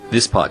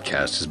This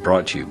podcast is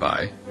brought to you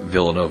by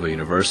Villanova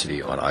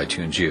University on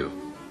iTunes U.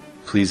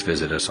 Please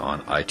visit us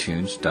on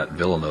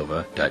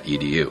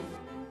itunes.villanova.edu.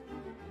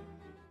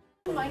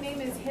 My name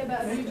is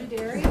Hiba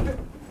Abujaderi.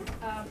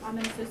 I'm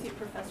an associate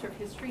professor of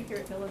history here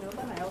at Villanova,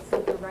 and I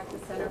also direct the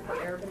Center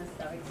for Arab and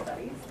Islamic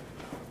Studies.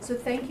 So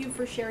thank you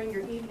for sharing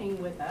your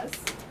evening with us.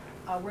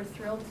 We're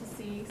thrilled to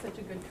see such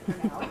a good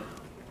turnout.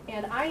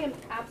 And I am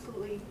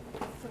absolutely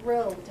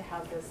thrilled to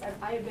have this.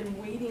 I have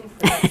been waiting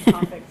for this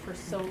topic for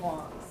so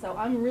long. So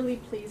I'm really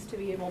pleased to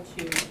be able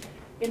to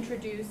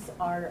introduce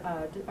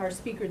our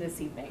speaker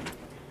this evening.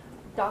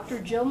 Dr.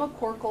 Jill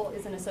McCorkle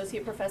is an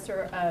associate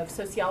professor of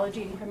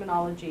sociology and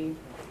criminology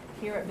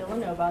here at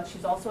Villanova.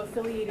 She's also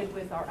affiliated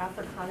with our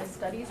Africana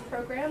Studies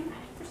program.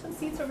 There's some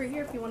seats over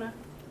here if you want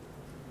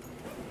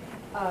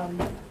to,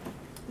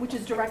 which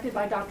is directed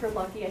by Dr.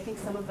 Lucky. I think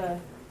some of the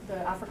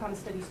Africana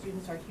Studies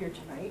students are here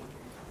tonight.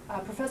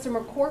 Professor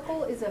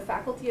McCorkle is a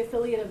faculty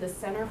affiliate of the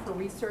Center for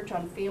Research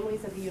on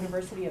Families at the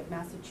University of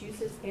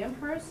Massachusetts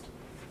Amherst.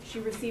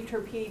 She received her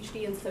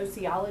PhD in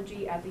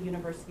sociology at the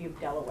University of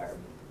Delaware.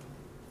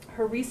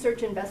 Her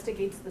research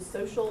investigates the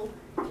social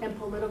and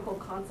political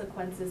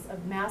consequences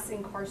of mass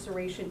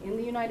incarceration in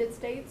the United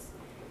States.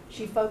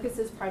 She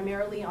focuses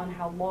primarily on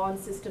how law and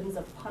systems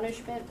of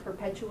punishment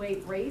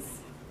perpetuate race,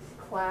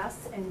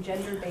 class, and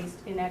gender-based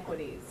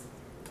inequities.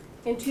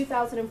 In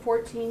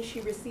 2014,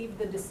 she received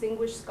the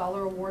Distinguished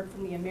Scholar Award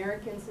from the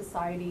American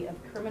Society of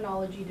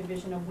Criminology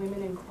Division of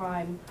Women in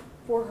Crime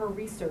for her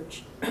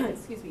research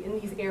in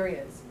these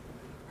areas.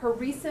 Her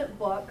recent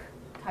book,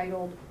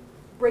 titled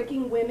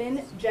Breaking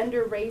Women,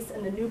 Gender, Race,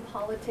 and the New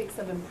Politics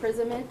of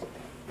Imprisonment,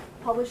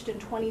 published in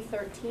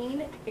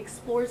 2013,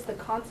 explores the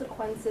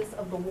consequences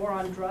of the war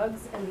on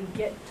drugs and the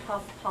Get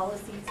Tough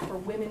policies for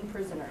women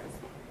prisoners.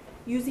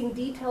 Using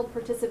detailed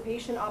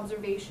participation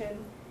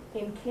observation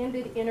in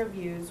candid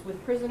interviews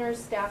with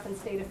prisoners, staff, and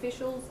state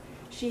officials,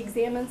 she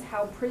examines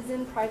how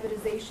prison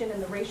privatization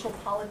and the racial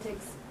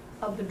politics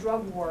of the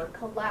drug war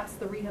collapse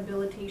the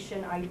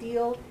rehabilitation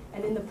ideal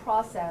and in the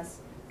process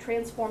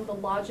transform the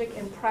logic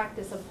and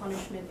practice of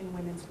punishment in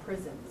women's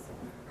prisons.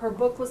 Her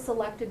book was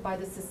selected by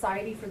the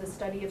Society for the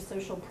Study of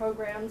Social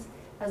Programs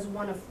as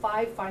one of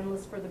 5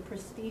 finalists for the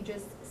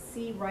prestigious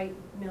C. Wright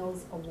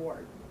Mills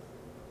Award.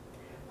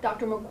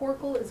 Dr.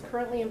 McCorkle is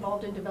currently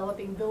involved in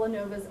developing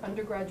Villanova's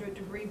undergraduate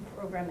degree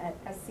program at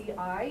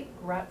SCI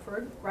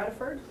Graterford,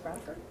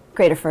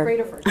 yeah,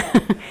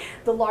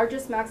 the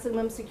largest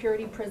maximum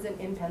security prison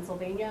in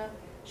Pennsylvania.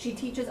 She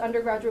teaches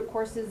undergraduate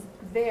courses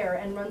there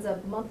and runs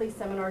a monthly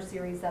seminar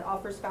series that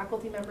offers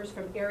faculty members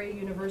from area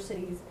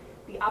universities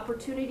the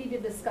opportunity to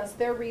discuss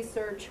their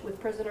research with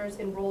prisoners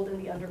enrolled in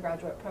the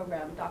undergraduate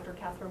program. Dr.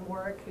 Catherine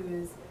Warwick, who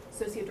is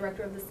Associate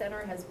Director of the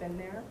Center, has been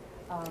there.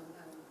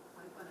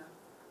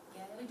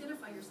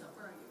 Identify yourself,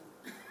 where are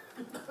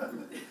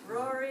you?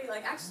 Rory,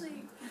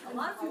 actually, a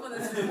lot of people in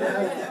this room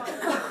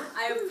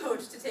I have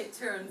coached to take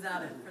turns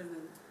out in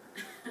prison.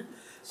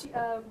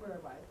 Where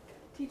am I?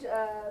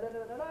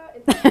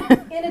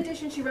 In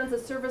addition, she runs a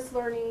service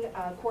learning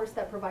course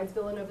that provides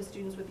Villanova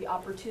students with the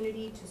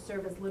opportunity to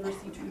serve as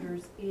literacy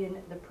tutors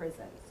in the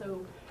prison.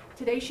 So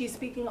today she's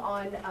speaking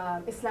on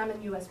Islam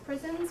in U.S.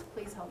 prisons.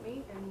 Please help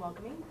me in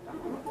welcoming Dr.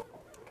 McCorkle.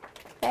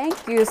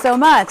 Thank you so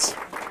much.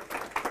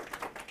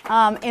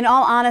 In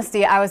all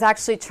honesty, I was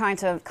actually trying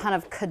to kind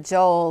of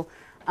cajole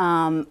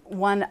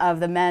one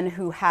of the men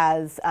who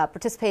has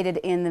participated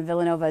in the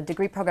Villanova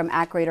degree program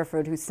at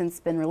Graterford, who's since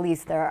been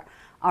released. There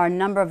are a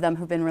number of them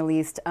who've been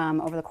released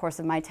over the course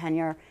of my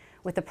tenure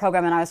with the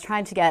program, and I was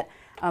trying to get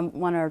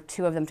 1 or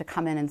 2 of them to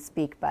come in and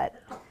speak,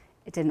 but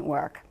it didn't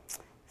work.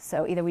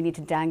 So either we need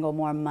to dangle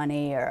more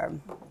money or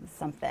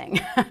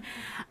something.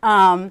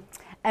 And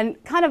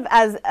kind of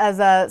as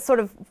a sort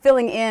of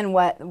filling in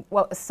what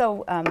was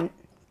so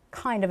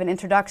kind of an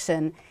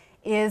introduction,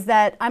 is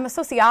that I'm a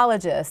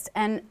sociologist,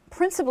 and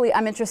principally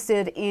I'm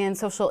interested in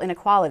social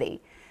inequality.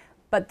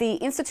 But the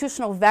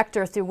institutional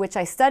vector through which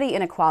I study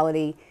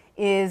inequality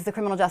is the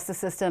criminal justice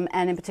system,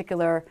 and in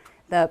particular,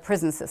 the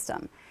prison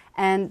system.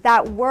 And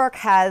that work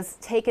has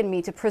taken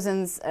me to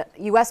prisons,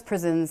 U.S.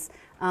 prisons,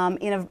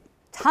 in a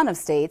ton of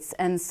states.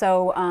 And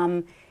so,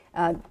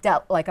 I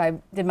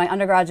did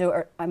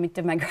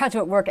my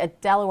graduate work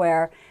at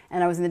Delaware,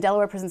 and I was in the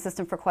Delaware prison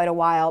system for quite a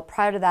while.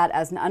 Prior to that,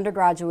 as an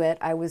undergraduate,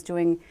 I was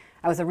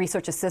a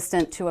research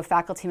assistant to a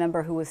faculty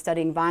member who was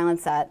studying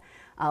violence at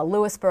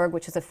Lewisburg,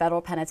 which is a federal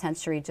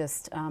penitentiary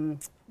just in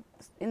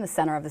the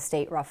center of the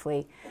state,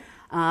 roughly.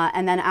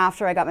 And then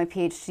after I got my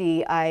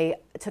PhD, I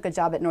took a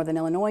job at Northern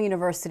Illinois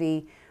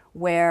University,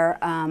 where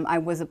I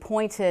was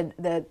appointed.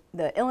 The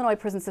Illinois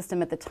prison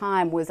system at the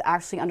time was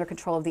actually under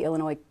control of the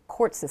Illinois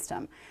court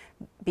system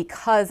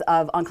because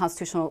of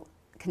unconstitutional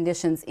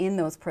conditions in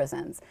those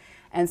prisons.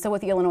 And so what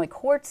the Illinois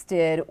courts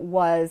did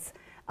was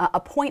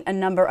appoint a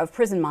number of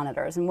prison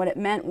monitors. And what it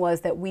meant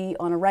was that we,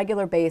 on a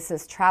regular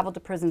basis, traveled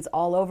to prisons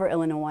all over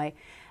Illinois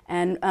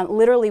and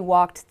literally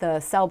walked the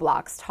cell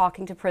blocks,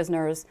 talking to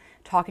prisoners,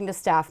 talking to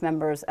staff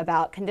members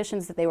about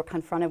conditions that they were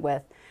confronted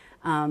with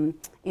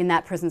in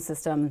that prison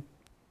system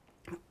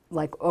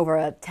like over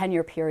a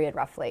 10-year period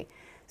roughly.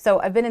 So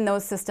I've been in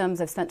those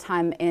systems. I've spent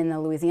time in the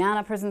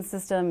Louisiana prison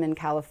system, in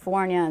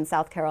California and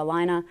South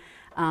Carolina.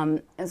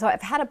 And so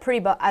I've had a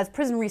pretty, as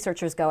prison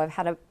researchers go, I've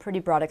had a pretty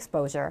broad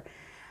exposure.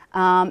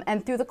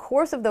 And through the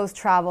course of those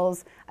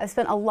travels, I've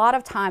spent a lot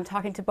of time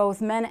talking to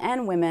both men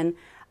and women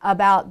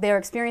about their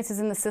experiences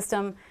in the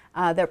system,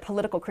 their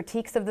political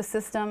critiques of the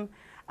system,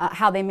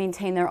 how they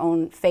maintain their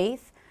own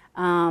faith,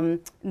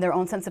 their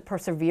own sense of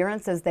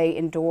perseverance as they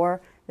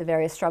endure the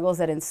various struggles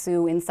that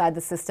ensue inside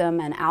the system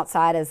and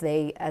outside as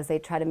they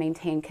try to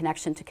maintain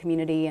connection to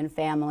community and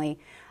family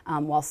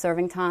while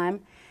serving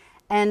time.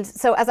 And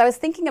so as I was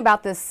thinking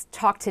about this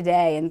talk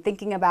today and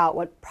thinking about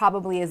what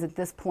probably is at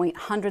this point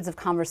hundreds of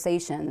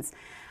conversations,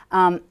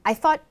 I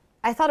thought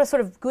a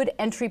sort of good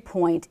entry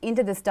point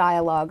into this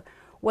dialogue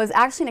was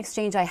actually an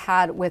exchange I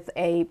had with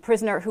a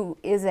prisoner who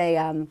is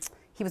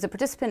he was a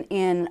participant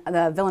in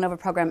the Villanova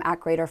program at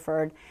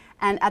Graterford.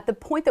 And at the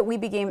point that we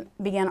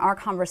began our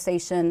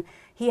conversation,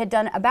 he had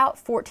done about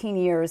 14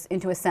 years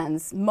into a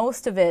sentence,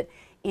 most of it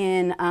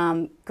in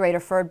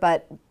Graterford,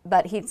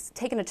 but he's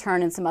taken a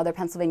turn in some other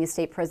Pennsylvania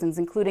state prisons,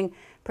 including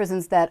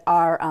prisons that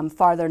are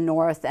farther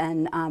north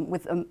and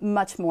with a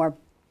much more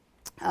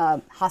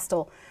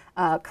hostile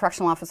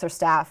correctional officer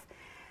staff.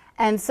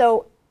 And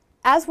so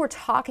as we're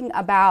talking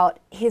about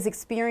his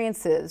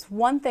experiences,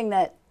 one thing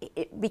that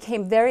it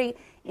became very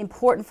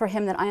important for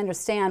him that I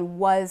understand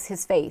was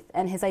his faith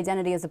and his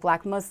identity as a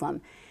black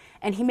Muslim.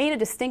 And he made a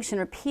distinction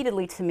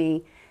repeatedly to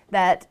me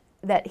that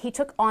he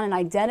took on an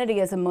identity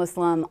as a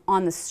Muslim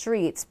on the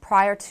streets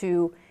prior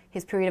to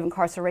his period of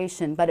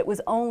incarceration, but it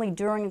was only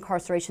during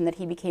incarceration that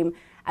he became,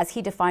 as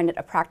he defined it,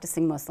 a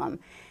practicing Muslim.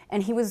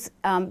 And he was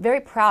very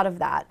proud of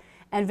that,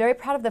 and very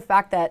proud of the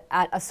fact that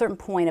at a certain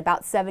point,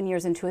 about 7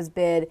 years into his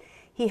bid,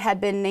 he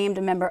had been named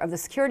a member of the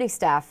security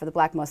staff for the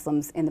black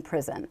Muslims in the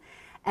prison.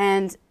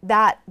 And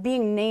that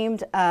being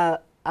named a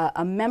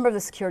member of the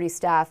security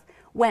staff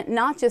went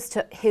not just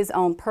to his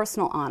own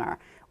personal honor,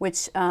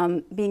 which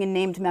being a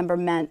named member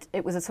meant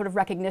it was a sort of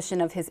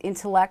recognition of his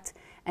intellect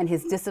and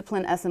his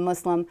discipline as a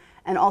Muslim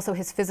and also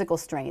his physical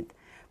strength.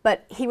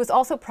 But he was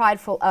also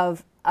prideful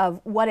of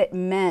what it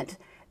meant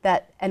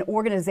that an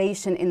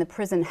organization in the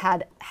prison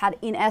had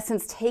in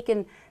essence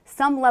taken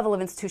some level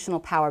of institutional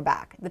power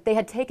back, that they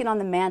had taken on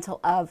the mantle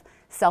of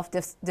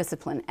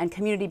self-discipline and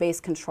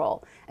community-based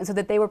control, and so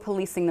that they were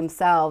policing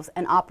themselves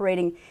and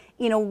operating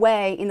in the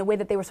way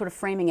that they were sort of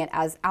framing it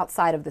as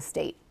outside of the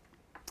state.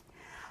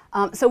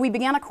 So we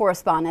began a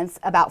correspondence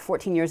about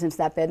 14 years into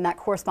that bid, and that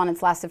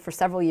correspondence lasted for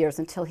several years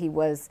until he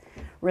was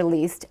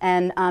released.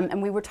 And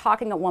we were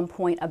talking at one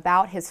point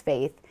about his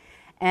faith,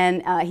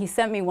 and he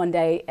sent me one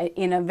day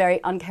in a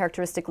very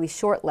uncharacteristically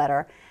short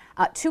letter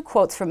 2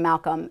 quotes from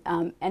Malcolm.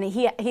 And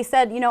he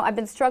said, you know, I've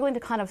been struggling to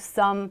kind of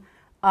sum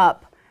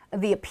up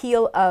the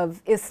appeal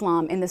of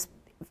Islam in this,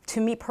 to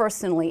me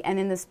personally, and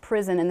in this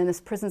prison and in this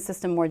prison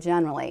system more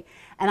generally.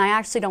 And I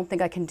actually don't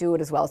think I can do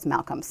it as well as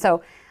Malcolm.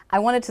 So I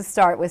wanted to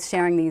start with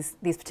sharing these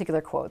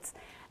particular quotes.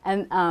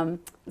 And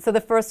so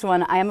the first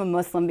one, I am a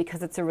Muslim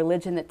because it's a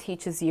religion that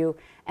teaches you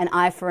an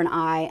eye for an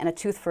eye and a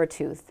tooth for a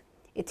tooth.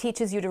 It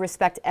teaches you to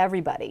respect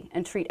everybody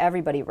and treat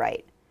everybody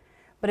right.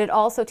 But it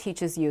also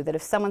teaches you that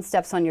if someone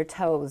steps on your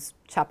toes,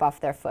 chop off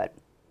their foot.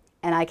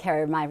 And I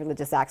carry my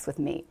religious axe with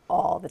me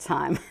all the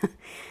time.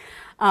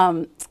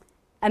 And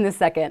the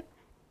second,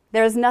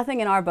 there is nothing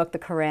in our book, the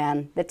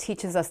Quran, that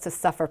teaches us to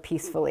suffer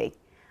peacefully.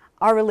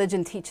 Our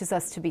religion teaches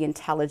us to be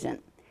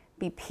intelligent,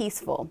 be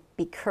peaceful,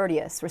 be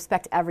courteous,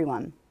 respect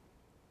everyone.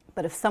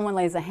 But if someone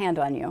lays a hand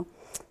on you,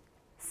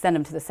 send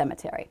them to the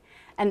cemetery.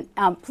 And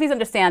please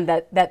understand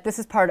that this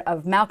is part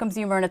of Malcolm's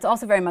humor, and it's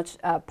also very much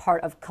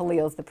part of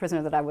Khalil's, the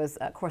prisoner that I was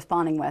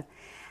corresponding with.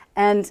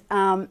 And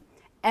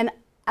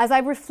as I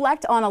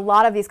reflect on a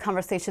lot of these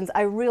conversations,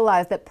 I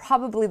realize that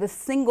probably the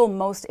single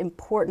most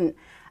important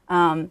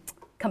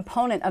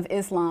component of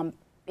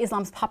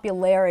Islam's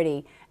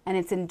popularity and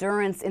its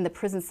endurance in the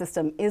prison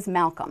system is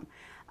Malcolm.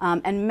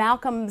 And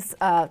Malcolm's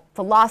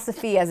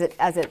philosophy as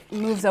it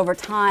moves over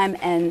time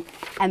and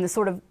the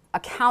sort of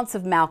accounts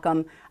of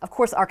Malcolm, of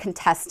course, are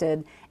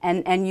contested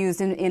and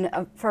used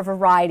for a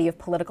variety of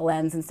political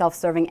ends and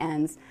self-serving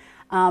ends.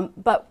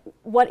 But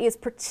what is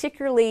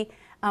particularly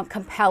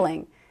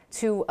compelling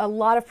to a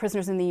lot of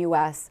prisoners in the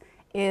U.S.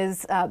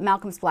 is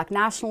Malcolm's black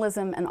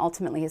nationalism and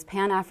ultimately his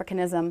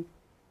Pan-Africanism,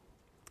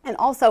 and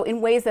also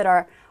in ways that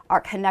are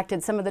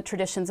connected, some of the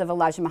traditions of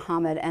Elijah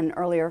Muhammad and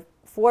earlier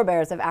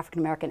forebears of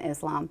African-American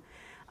Islam,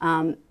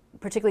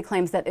 particularly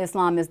claims that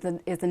Islam is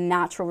the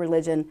natural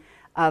religion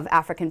of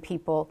African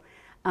people.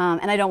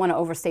 And I don't want to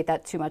overstate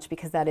that too much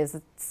because that is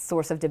a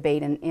source of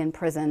debate in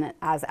prison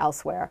as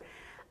elsewhere.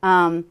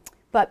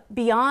 But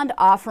beyond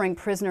offering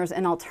prisoners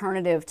an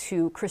alternative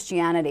to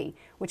Christianity,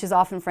 which is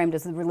often framed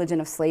as the religion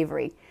of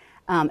slavery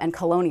and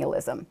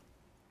colonialism,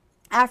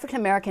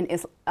 African-American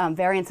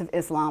variants of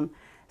Islam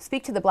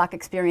speak to the black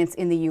experience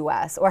in the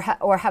U.S. or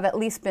have at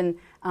least been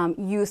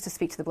used to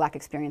speak to the black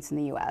experience in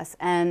the U.S.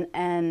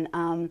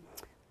 and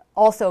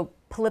also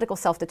political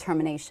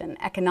self-determination,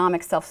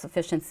 economic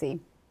self-sufficiency,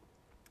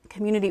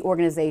 community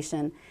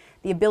organization,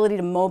 the ability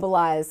to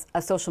mobilize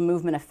a social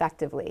movement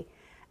effectively,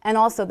 and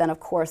also then, of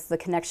course, the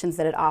connections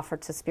that it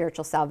offered to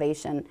spiritual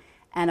salvation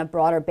and a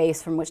broader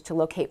base from which to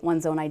locate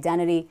one's own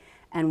identity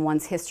and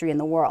one's history in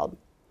the world.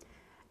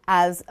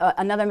 As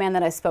another man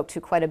that I spoke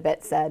to quite a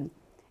bit said,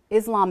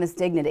 Islam is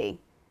dignity.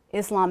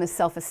 Islam is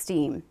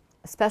self-esteem,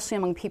 especially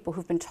among people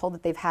who've been told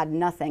that they've had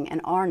nothing and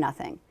are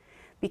nothing,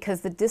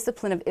 because the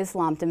discipline of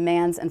Islam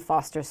demands and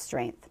fosters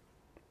strength.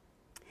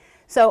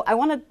 So I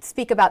want to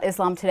speak about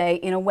Islam today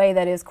in a way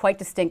that is quite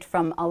distinct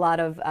from a lot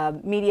of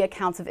media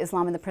accounts of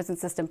Islam in the prison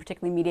system,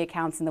 particularly media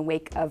accounts in the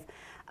wake of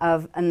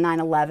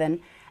 9/11.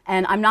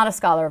 And I'm not a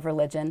scholar of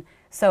religion,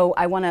 so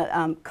I want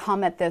to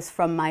comment this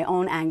from my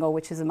own angle,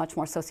 which is a much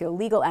more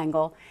socio-legal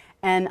angle.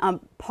 And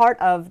part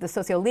of the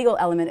socio-legal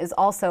element is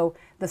also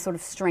the sort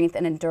of strength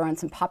and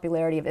endurance and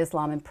popularity of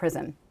Islam in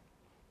prison.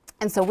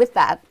 And so with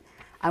that,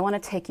 I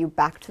want to take you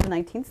back to the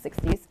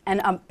 1960s.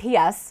 And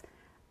P.S.,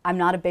 I'm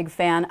not a big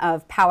fan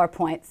of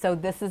PowerPoint, so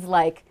this is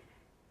like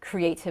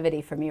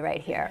creativity for me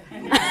right here.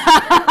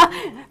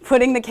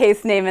 Putting the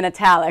case name in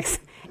italics.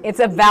 It's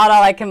about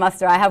all I can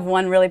muster. I have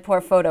one really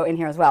poor photo in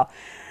here as well.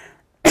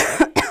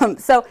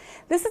 So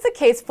this is a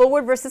case,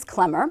 Fullwood versus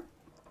Clemmer,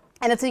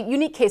 and it's a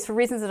unique case for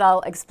reasons that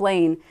I'll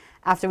explain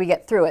after we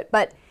get through it.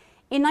 But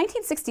in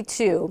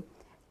 1962,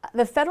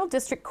 the Federal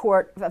District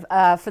Court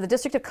for the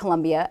District of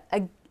Columbia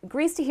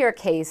agrees to hear a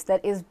case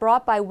that is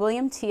brought by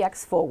William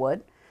T.X.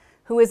 Fullwood,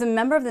 who is a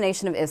member of the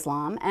Nation of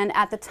Islam, and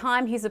at the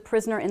time he's a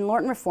prisoner in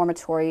Lorton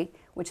Reformatory,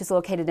 which is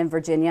located in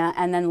Virginia,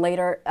 and then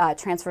later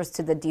transfers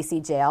to the D.C.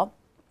 jail.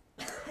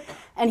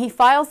 And he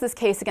files this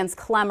case against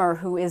Clemmer,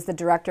 who is the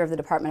director of the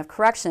Department of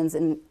Corrections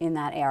in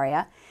that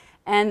area.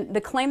 And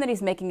the claim that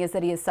he's making is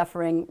that he is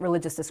suffering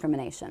religious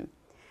discrimination.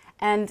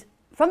 And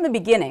from the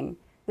beginning,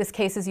 this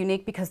case is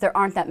unique because there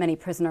aren't that many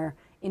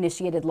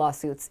prisoner-initiated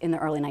lawsuits in the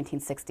early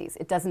 1960s.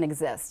 It doesn't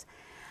exist.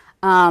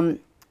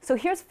 So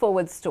here's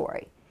Fullwood's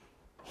story.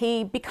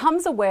 He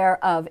becomes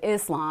aware of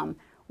Islam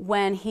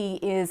when he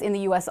is in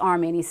the U.S.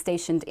 Army and he's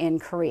stationed in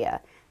Korea,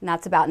 and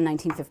that's about in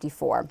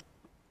 1954.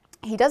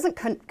 He doesn't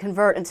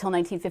convert until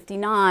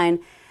 1959,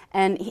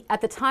 and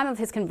at the time of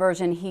his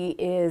conversion, he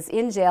is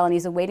in jail and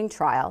he's awaiting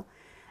trial.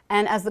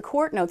 And as the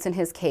court notes in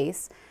his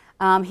case,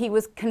 he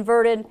was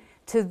converted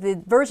to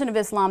the version of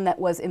Islam that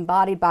was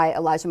embodied by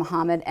Elijah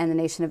Muhammad and the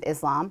Nation of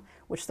Islam,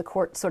 which the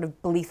court sort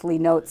of beliefly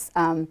notes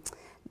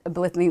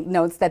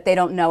that they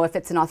don't know if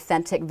it's an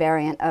authentic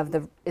variant of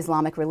the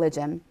Islamic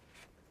religion.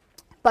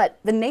 But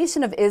the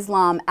Nation of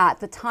Islam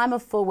at the time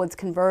of Fullwood's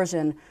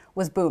conversion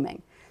was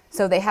booming.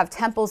 So they have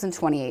temples in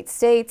 28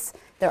 states.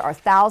 There are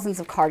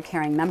thousands of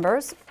card-carrying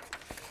members.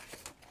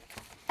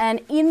 And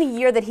in the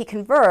year that he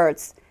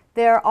converts,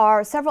 there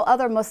are several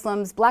other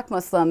Muslims, black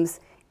Muslims,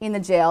 in the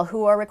jail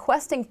who are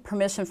requesting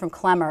permission from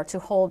Clemmer to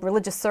hold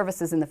religious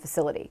services in the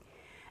facility.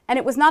 And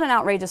it was not an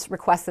outrageous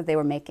request that they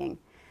were making.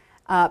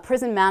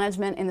 Prison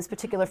management in this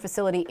particular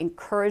facility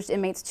encouraged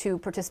inmates to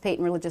participate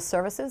in religious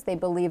services. They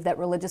believed that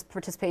religious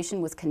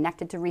participation was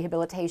connected to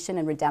rehabilitation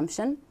and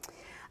redemption.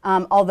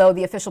 Although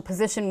the official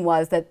position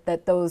was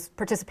that those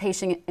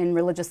participation in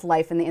religious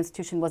life in the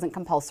institution wasn't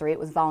compulsory, it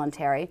was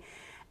voluntary.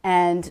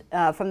 And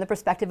from the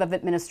perspective of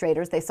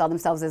administrators, they saw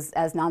themselves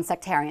as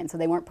non-sectarian, so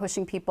they weren't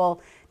pushing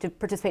people to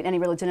participate in any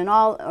religion at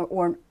all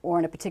or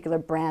in a particular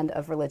brand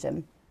of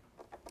religion.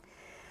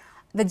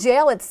 The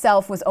jail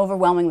itself was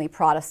overwhelmingly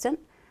Protestant,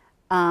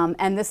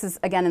 and this is,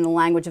 again, in the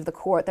language of the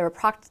court. There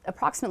were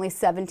approximately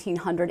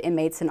 1,700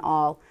 inmates in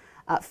all,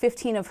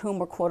 15 of whom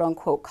were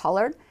quote-unquote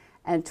colored,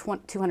 and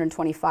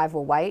 225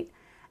 were white,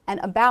 and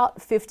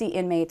about 50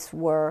 inmates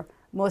were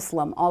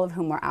Muslim, all of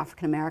whom were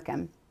African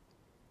American.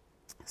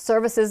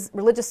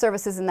 Religious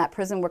services in that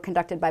prison were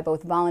conducted by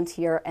both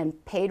volunteer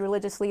and paid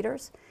religious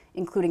leaders,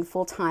 including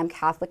full-time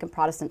Catholic and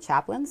Protestant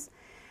chaplains.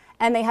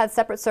 And they had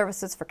separate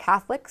services for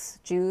Catholics,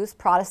 Jews,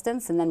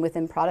 Protestants, and then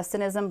within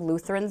Protestantism,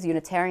 Lutherans,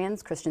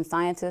 Unitarians, Christian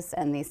Scientists,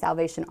 and the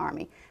Salvation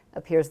Army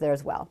appears there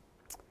as well.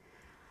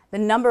 The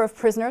number of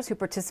prisoners who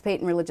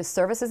participate in religious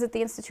services at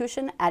the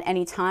institution at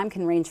any time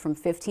can range from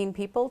 15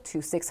 people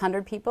to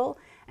 600 people,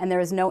 and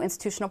there is no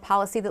institutional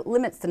policy that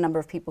limits the number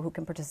of people who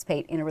can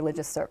participate in a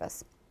religious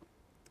service.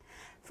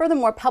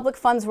 Furthermore, public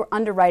funds were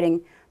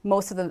underwriting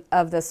most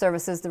of the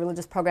services, the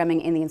religious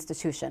programming in the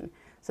institution.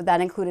 So that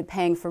included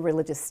paying for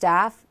religious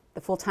staff, the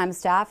full-time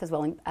staff, as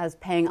well as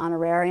paying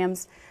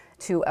honorariums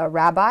to a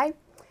rabbi.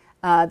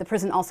 The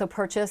prison also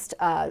purchased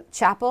a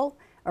chapel,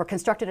 or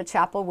constructed a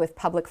chapel with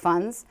public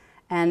funds,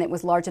 and it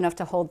was large enough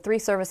to hold 3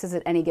 services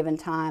at any given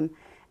time.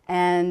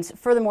 And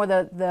furthermore,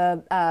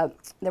 there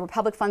were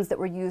public funds that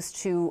were used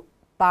to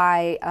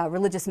buy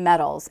religious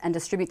medals and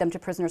distribute them to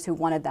prisoners who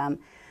wanted them.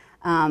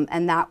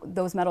 And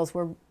those medals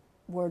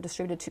were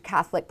distributed to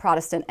Catholic,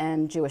 Protestant,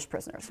 and Jewish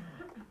prisoners.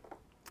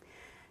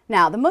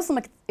 Now, the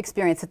Muslim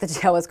experience at the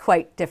jail is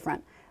quite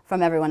different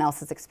from everyone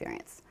else's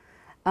experience.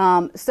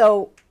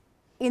 So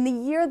in the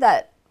year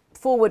that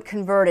Fullwood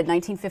converted,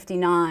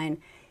 1959,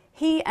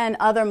 he and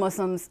other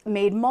Muslims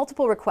made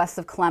multiple requests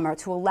of Clemmer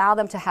to allow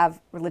them to have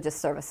religious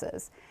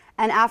services.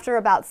 And after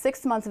about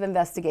 6 months of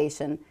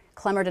investigation,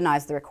 Clemmer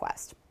denies the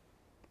request.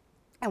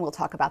 And we'll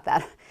talk about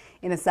that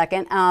in a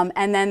second.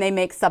 And then they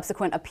make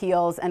subsequent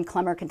appeals, and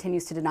Clemmer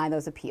continues to deny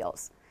those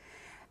appeals.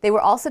 They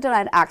were also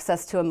denied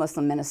access to a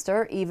Muslim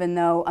minister, even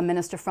though a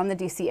minister from the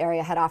DC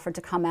area had offered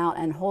to come out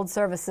and hold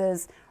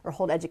services or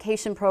hold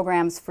education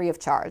programs free of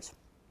charge.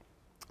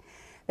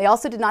 They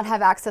also did not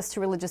have access to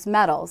religious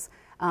medals.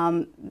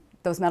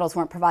 Those medals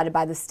weren't provided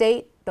by the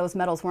state. Those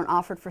medals weren't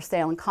offered for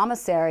sale in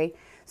commissary.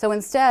 So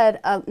instead,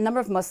 a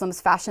number of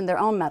Muslims fashioned their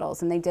own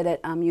medals, and they did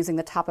it using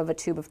the top of a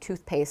tube of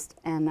toothpaste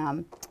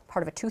and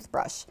part of a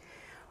toothbrush.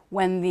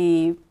 When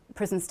the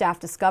prison staff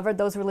discovered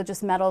those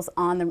religious medals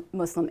on the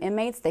Muslim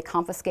inmates, they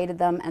confiscated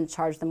them and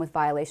charged them with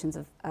violations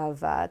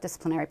of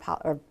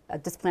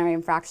disciplinary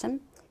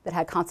infraction that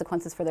had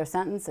consequences for their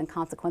sentence and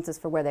consequences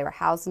for where they were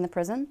housed in the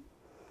prison.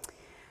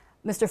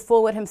 Mr.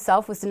 Fullwood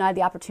himself was denied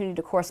the opportunity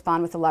to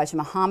correspond with Elijah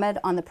Muhammad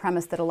on the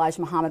premise that Elijah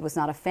Muhammad was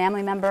not a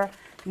family member,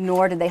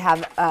 nor did they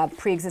have a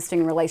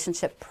pre-existing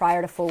relationship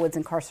prior to Fullwood's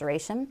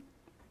incarceration.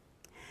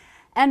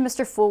 And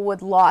Mr.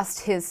 Fullwood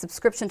lost his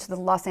subscription to the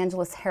Los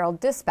Angeles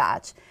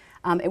Herald-Dispatch.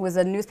 It was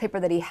a newspaper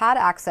that he had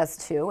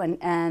access to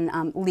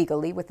and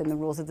legally within the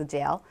rules of the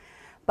jail.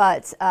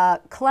 But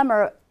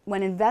Clemmer,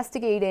 when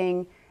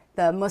investigating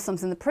the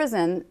Muslims in the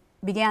prison,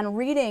 began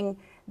reading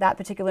that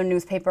particular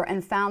newspaper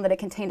and found that it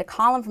contained a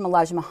column from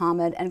Elijah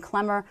Muhammad, and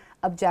Clemmer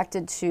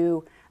objected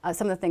to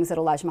some of the things that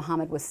Elijah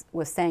Muhammad was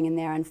saying in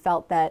there and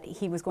felt that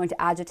he was going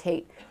to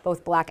agitate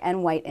both black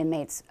and white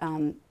inmates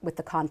with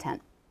the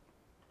content.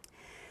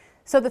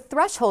 So the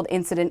threshold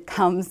incident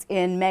comes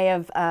in May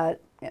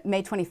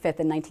 25th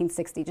in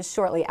 1960, just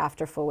shortly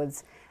after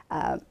Fullwood's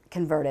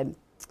converted.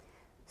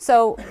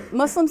 So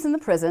Muslims in the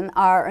prison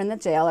in the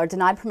jail are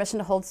denied permission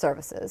to hold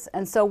services.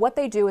 And so what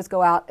they do is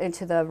go out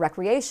into the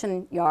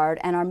recreation yard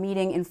and are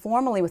meeting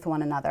informally with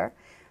one another.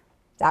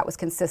 That was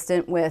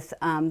consistent with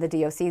the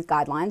DOC's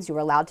guidelines. You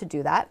were allowed to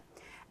do that.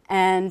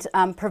 And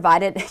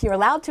provided you're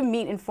allowed to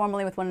meet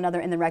informally with one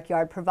another in the rec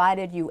yard,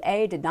 provided you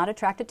A, did not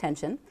attract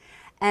attention,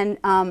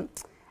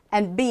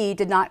 and B,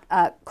 did not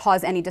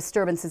cause any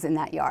disturbances in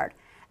that yard.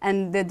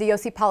 And the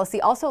DOC policy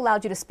also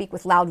allowed you to speak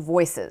with loud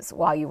voices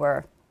while you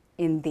were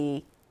in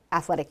the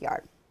athletic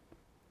yard.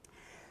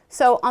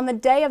 So on the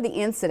day of the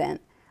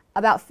incident,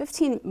 about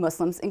 15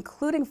 Muslims,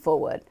 including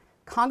Fullwood,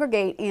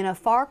 congregate in a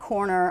far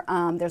corner.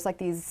 There's like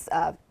these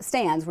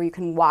stands where you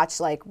can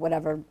watch like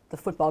whatever the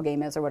football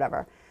game is or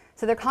whatever.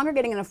 So they're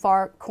congregating in a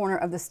far corner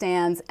of the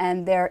stands,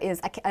 and there is,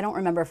 I don't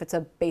remember if it's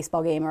a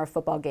baseball game or a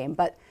football game,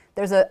 but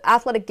there's an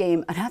athletic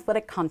game, an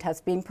athletic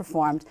contest being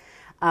performed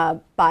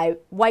by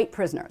white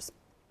prisoners.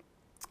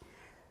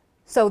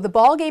 So the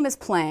ball game is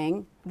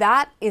playing.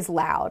 That is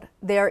loud.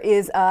 There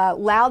is a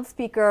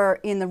loudspeaker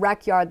in the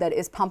rec yard that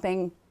is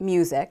pumping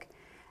music.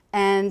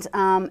 And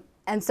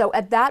so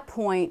at that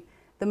point,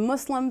 the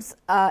Muslims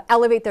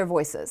elevate their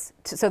voices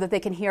so that they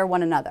can hear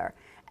one another.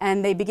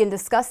 And they begin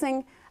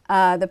discussing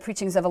the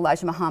preachings of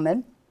Elijah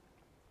Muhammad.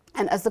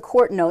 And as the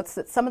court notes,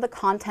 that some of the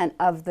content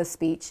of the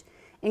speech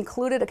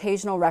included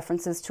occasional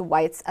references to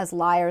whites as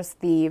liars,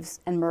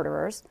 thieves, and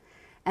murderers,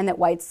 and that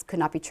whites could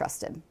not be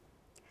trusted.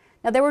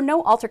 Now, there were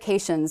no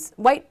altercations.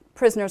 White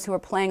prisoners who were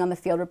playing on the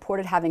field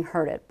reported having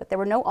heard it, but there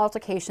were no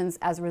altercations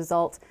as a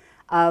result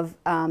of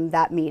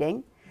that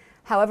meeting.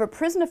 However,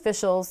 prison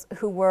officials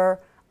who were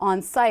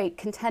on site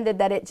contended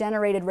that it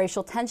generated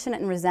racial tension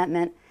and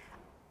resentment,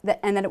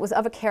 and that it was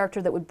of a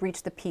character that would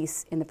breach the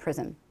peace in the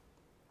prison.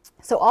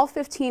 So all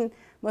 15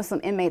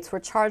 Muslim inmates were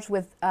charged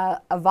with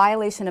a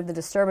violation of the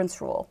disturbance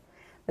rule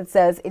that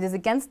says it is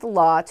against the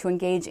law to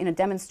engage in a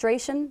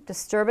demonstration,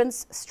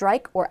 disturbance,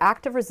 strike, or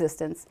act of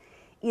resistance,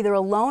 either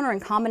alone or in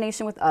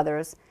combination with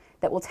others,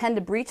 that will tend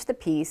to breach the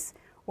peace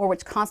or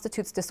which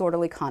constitutes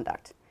disorderly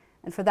conduct.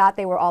 And for that,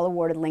 they were all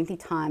awarded lengthy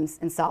times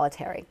in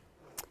solitary.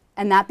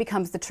 And that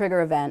becomes the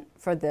trigger event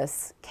for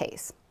this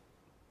case.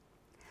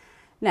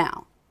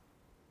 Now,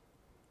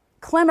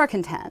 Clemmer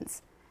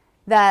contends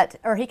that,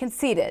 or he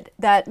conceded,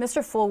 that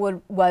Mr.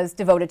 Fullwood was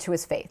devoted to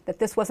his faith, that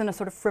this wasn't a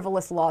sort of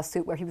frivolous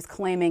lawsuit where he was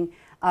claiming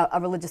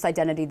a religious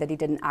identity that he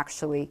didn't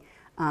actually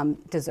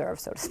deserve,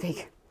 so to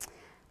speak.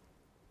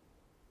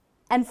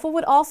 And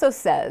Fullwood also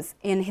says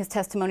in his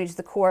testimony to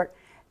the court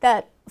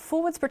that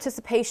Fullwood's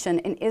participation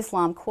in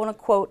Islam, quote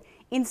unquote,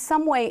 in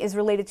some way is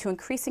related to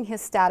increasing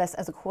his status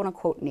as a quote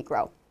unquote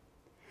Negro.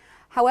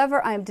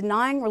 However, I am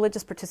denying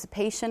religious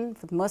participation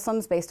for the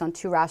Muslims based on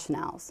two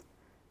rationales.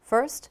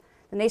 First,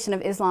 the Nation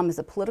of Islam is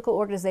a political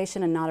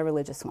organization and not a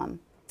religious one.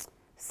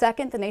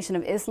 Second, the Nation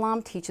of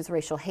Islam teaches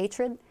racial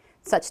hatred.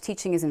 Such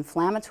teaching is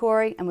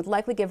inflammatory and would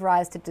likely give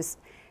rise to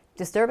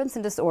disturbance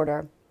and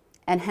disorder,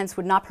 and hence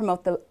would not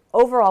promote the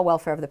overall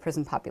welfare of the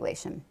prison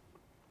population.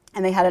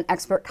 And they had an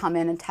expert come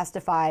in and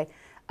testify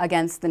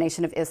against the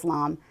Nation of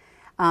Islam.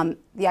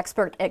 The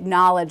expert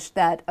acknowledged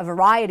that a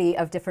variety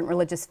of different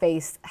religious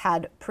faiths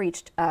had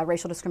preached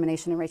racial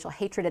discrimination and racial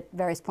hatred at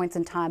various points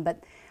in time,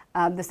 but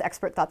this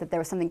expert thought that there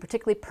was something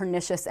particularly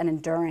pernicious and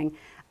enduring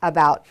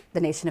about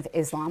the Nation of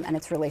Islam and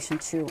its relation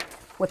to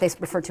what they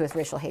referred to as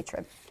racial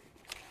hatred.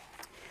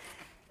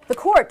 the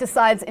court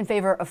decides in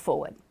favor of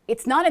Fullwood.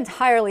 It's not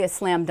entirely a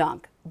slam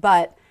dunk,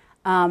 but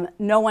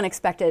no one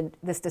expected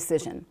this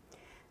decision.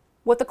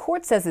 What the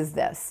court says is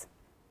this,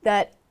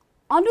 that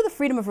under the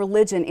freedom of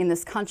religion in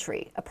this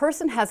country, a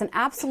person has an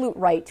absolute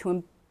right to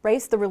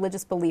embrace the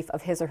religious belief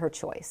of his or her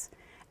choice.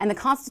 And the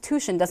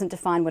Constitution doesn't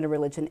define what a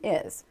religion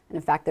is. And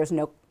in fact, there's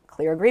no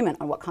clear agreement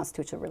on what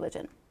constitutes a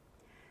religion.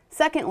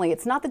 Secondly,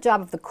 it's not the job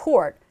of the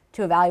court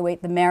to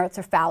evaluate the merits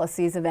or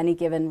fallacies of any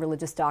given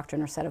religious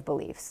doctrine or set of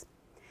beliefs.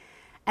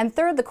 And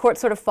third, the court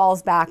sort of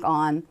falls back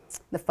on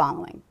the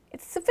following.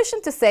 It's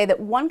sufficient to say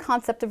that one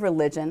concept of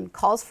religion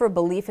calls for a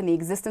belief in the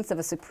existence of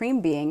a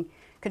supreme being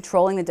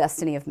controlling the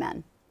destiny of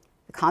men.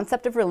 The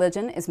concept of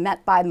religion is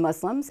met by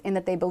Muslims in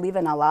that they believe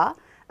in Allah,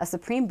 a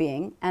supreme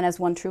being, and as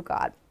one true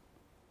God.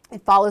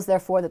 It follows,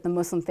 therefore, that the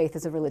Muslim faith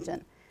is a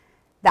religion.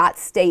 That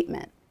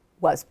statement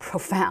was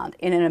profound.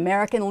 In an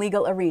American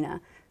legal arena,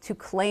 to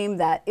claim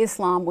that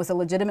Islam was a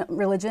legitimate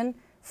religion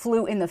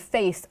flew in the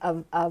face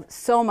of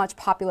so much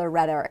popular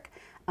rhetoric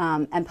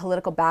and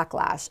political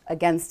backlash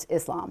against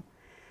Islam.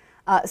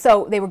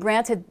 So they were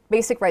granted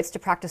basic rights to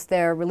practice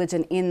their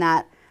religion in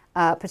that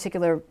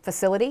particular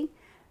facility.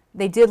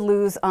 They did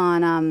lose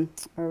on,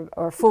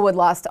 or Fullwood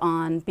lost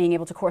on being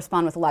able to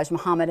correspond with Elijah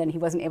Muhammad, and he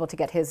wasn't able to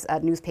get his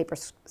newspaper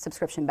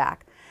subscription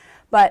back.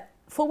 But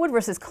Fullwood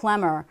versus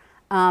Clemmer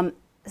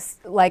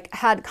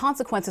had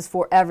consequences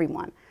for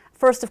everyone.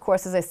 First, of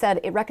course, as I said,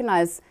 it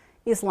recognized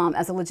Islam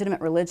as a legitimate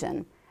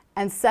religion.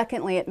 And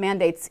secondly, it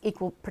mandates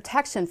equal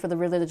protection for the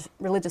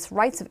religious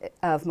rights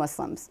of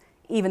Muslims,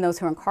 even those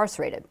who are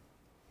incarcerated.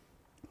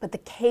 But the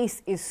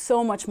case is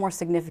so much more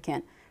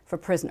significant for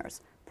prisoners,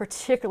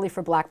 particularly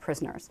for black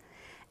prisoners.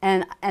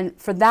 And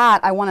for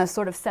that, I want to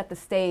sort of set the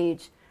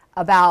stage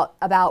about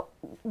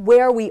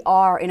where we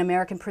are in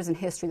American prison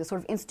history, the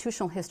sort of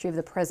institutional history of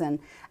the prison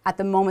at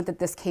the moment that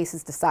this case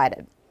is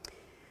decided.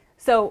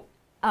 So,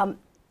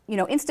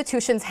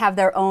 institutions have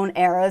their own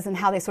eras and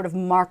how they sort of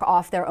mark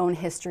off their own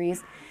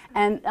histories.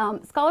 And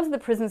scholars of the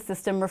prison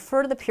system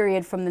refer to the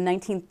period from the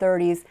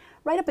 1930s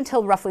right up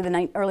until roughly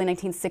the early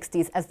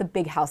 1960s as the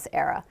Big House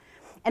era.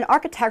 And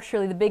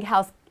architecturally, the Big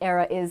House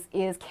era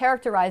is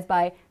characterized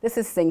by, this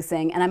is Sing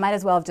Sing, and I might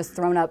as well have just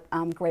thrown up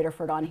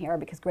Graterford on here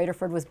because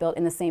Graterford was built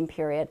in the same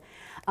period.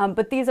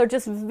 But these are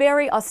just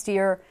very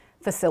austere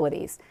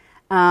facilities.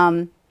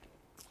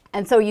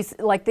 And so these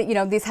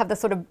have the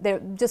sort of,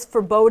 they're just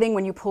foreboding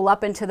when you pull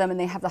up into them, and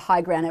they have the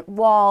high granite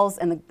walls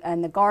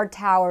and the guard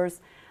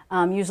towers.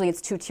 Usually it's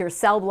two-tier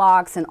cell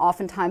blocks, and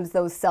oftentimes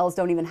those cells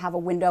don't even have a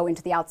window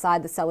into the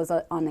outside. The cell is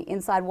on the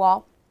inside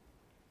wall.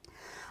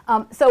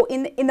 So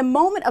in the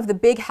moment of the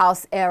Big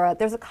House era,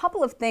 there's a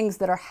couple of things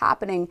that are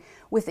happening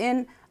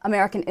within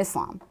American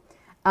Islam.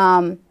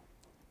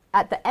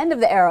 At the end of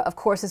the era, of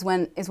course, is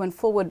when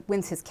Fullwood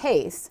wins his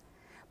case.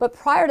 But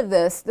prior to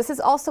this is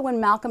also when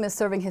Malcolm is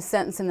serving his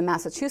sentence in the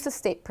Massachusetts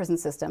state prison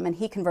system, and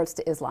he converts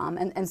to Islam.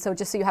 And so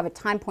just so you have a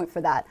time point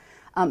for that,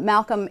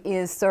 Malcolm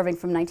is serving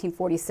from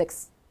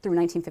 1946 through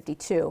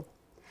 1952.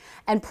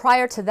 And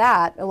prior to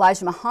that,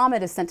 Elijah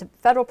Muhammad is sent to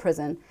federal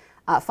prison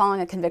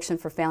following a conviction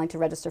for failing to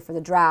register for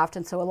the draft.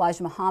 And so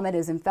Elijah Muhammad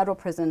is in federal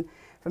prison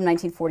from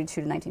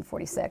 1942 to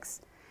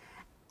 1946.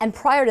 And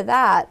prior to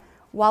that,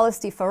 Wallace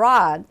D.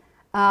 Farad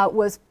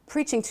was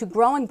preaching to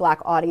growing black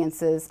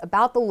audiences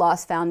about the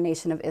lost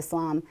foundation of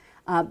Islam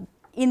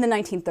in the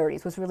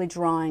 1930s, was really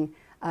drawing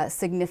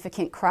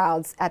significant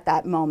crowds at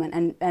that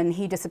moment, and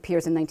he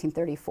disappears in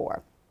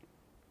 1934.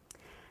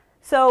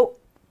 So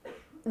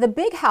the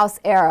Big House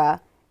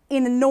era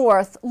in the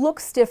North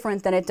looks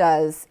different than it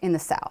does in the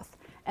South.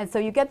 And so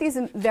you get these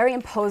very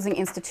imposing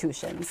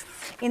institutions.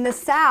 In the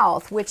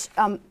South, which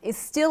is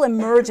still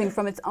emerging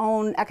from its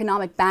own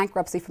economic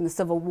bankruptcy from the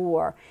Civil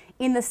War,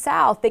 in the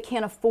South, they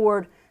can't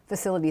afford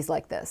facilities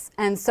like this.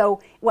 And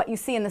so what you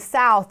see in the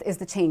South is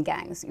the chain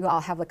gangs. You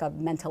all have like a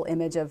mental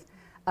image of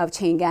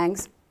chain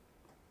gangs.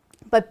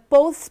 But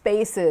both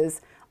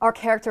spaces are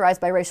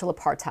characterized by racial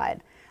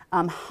apartheid,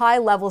 high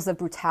levels of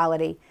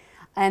brutality,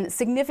 and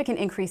significant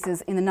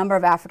increases in the number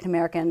of African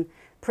American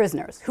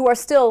prisoners who are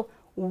still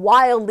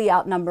wildly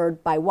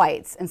outnumbered by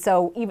whites. And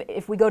so even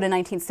if we go to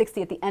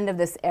 1960, at the end of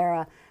this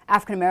era,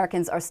 African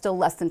Americans are still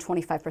less than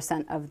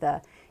 25% of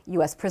the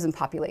US prison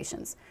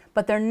populations.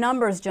 But their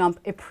numbers jump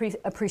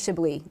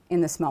appreciably in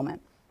this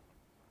moment.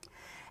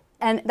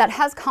 And that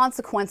has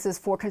consequences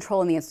for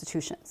control in the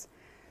institutions.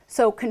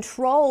 So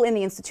control in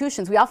the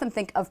institutions, we often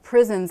think of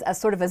prisons as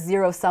sort of a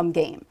zero-sum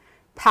game.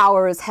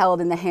 Power is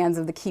held in the hands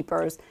of the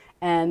keepers,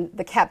 and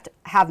the kept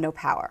have no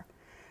power.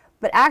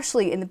 But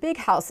actually, in the Big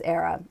House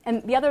era,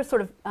 and the other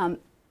sort of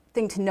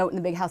thing to note in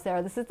the Big House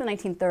era, this is the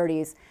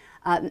 1930s.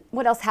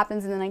 What else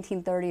happens in the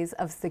 1930s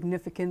of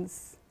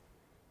significance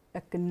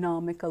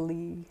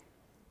economically?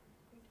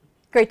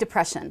 Great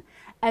Depression.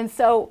 And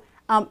so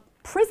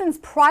prisons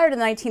prior to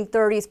the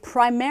 1930s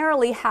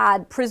primarily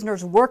had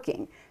prisoners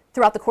working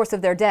throughout the course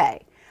of their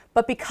day.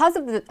 But because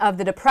of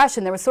the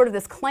Depression, there was sort of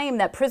this claim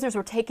that prisoners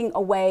were taking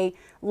away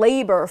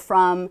labor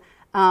from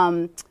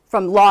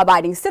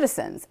law-abiding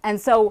citizens. And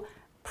so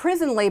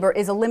prison labor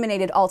is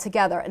eliminated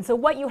altogether. And so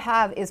what you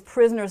have is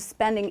prisoners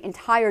spending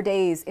entire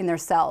days in their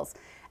cells.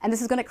 And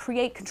this is going to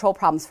create control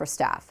problems for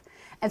staff.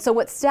 And so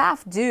what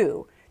staff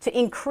do to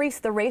increase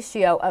the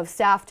ratio of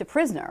staff to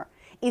prisoner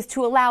is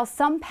to allow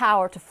some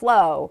power to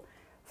flow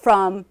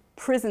from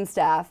prison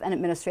staff and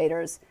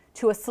administrators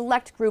to a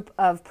select group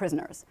of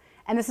prisoners.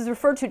 And this is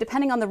referred to,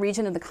 depending on the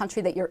region of the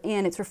country that you're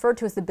in, it's referred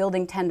to as the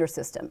building tender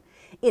system.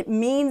 It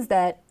means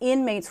that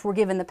inmates were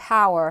given the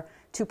power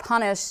to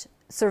punish,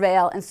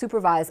 surveil, and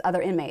supervise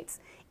other inmates.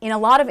 In a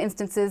lot of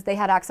instances, they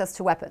had access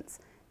to weapons.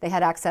 They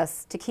had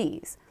access to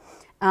keys.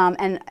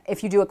 And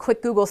if you do a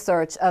quick Google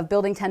search of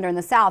building tender in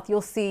the South,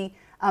 you'll see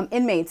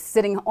inmates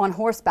sitting on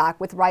horseback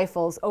with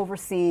rifles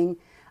overseeing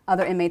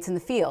other inmates in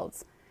the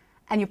fields.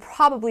 And you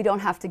probably don't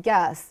have to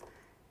guess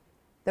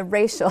the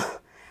racial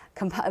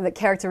the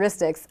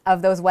characteristics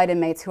of those white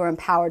inmates who are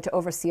empowered to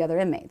oversee other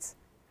inmates,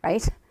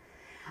 right?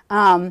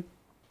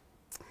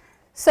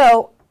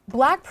 So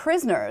black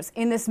prisoners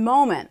in this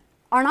moment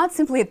are not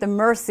simply at the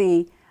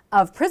mercy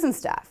of prison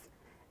staff.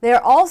 They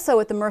are also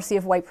at the mercy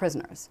of white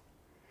prisoners.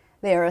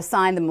 They are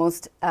assigned the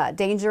most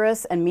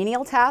dangerous and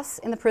menial tasks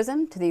in the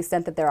prison, to the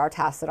extent that there are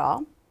tasks at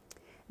all.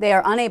 They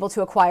are unable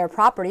to acquire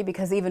property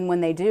because even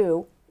when they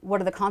do,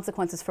 what are the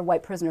consequences for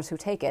white prisoners who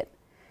take it?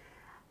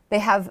 They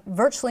have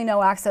virtually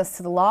no access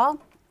to the law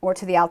or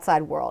to the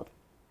outside world.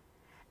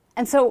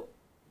 And so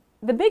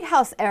the Big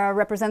House era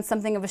represents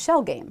something of a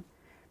shell game,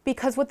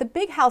 because what the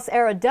Big House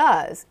era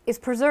does is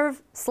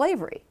preserve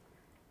slavery,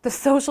 the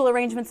social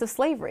arrangements of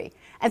slavery.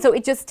 And so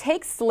it just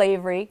takes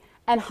slavery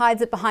and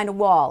hides it behind a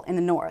wall in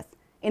the North.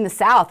 In the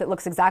South, it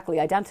looks exactly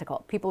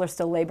identical. People are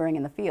still laboring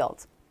in the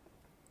fields.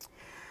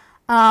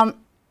 And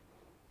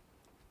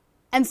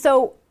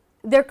so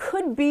there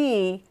could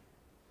be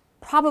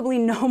probably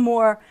no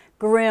more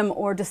grim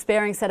or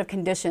despairing set of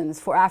conditions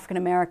for African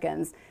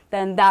Americans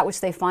than that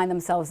which they find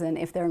themselves in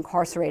if they're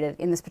incarcerated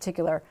in this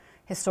particular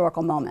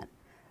historical moment.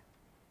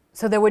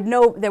 So there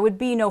would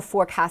be no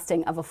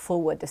forecasting of a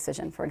Fullwood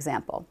decision, for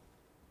example.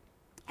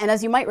 And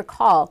as you might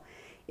recall,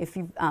 if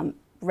you've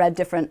read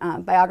different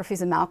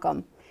biographies of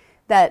Malcolm,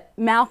 that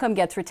Malcolm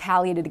gets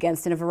retaliated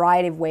against in a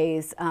variety of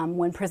ways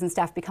when prison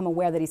staff become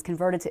aware that he's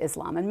converted to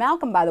Islam. And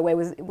Malcolm, by the way,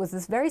 was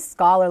this very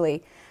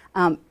scholarly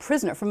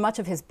prisoner for much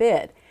of his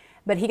bid.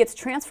 But he gets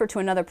transferred to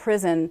another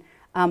prison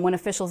when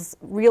officials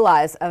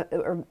realize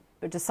or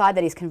decide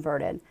that he's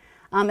converted.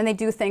 And they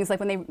do things like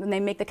when they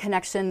make the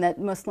connection that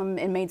Muslim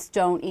inmates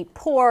don't eat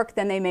pork,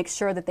 then they make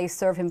sure that they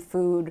serve him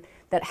food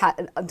that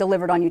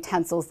delivered on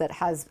utensils that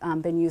has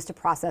been used to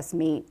process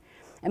meat.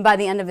 And by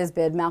the end of his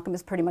bid, Malcolm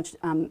is pretty much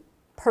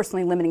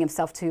personally limiting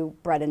himself to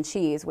bread and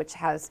cheese, which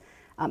has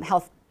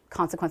health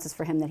consequences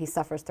for him that he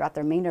suffers throughout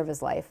the remainder of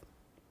his life.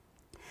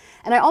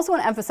 And I also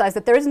want to emphasize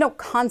that there is no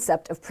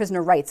concept of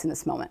prisoner rights in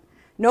this moment.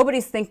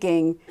 Nobody's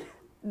thinking,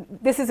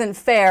 this isn't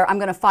fair, I'm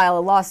going to file a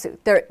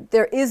lawsuit.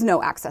 There is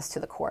no access to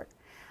the court.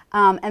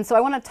 And so I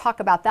want to talk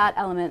about that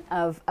element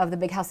of the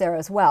Big House era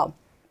as well,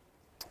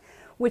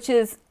 which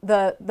is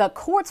the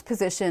court's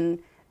position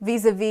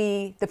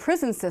vis-a-vis the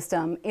prison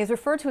system is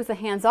referred to as the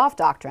hands-off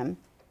doctrine.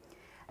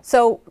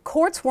 So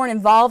courts weren't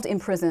involved in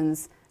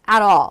prisons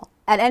at all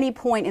at any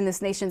point in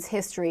this nation's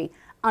history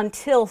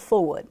until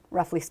Fullwood,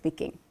 roughly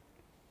speaking.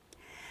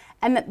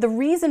 And the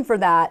reason for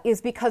that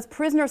is because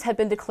prisoners had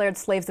been declared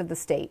slaves of the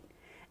state.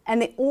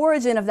 And the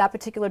origin of that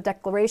particular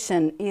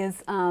declaration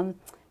is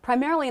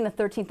primarily in the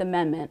 13th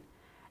Amendment.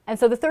 And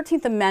so the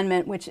 13th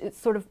Amendment, which is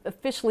sort of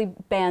officially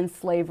bans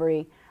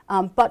slavery,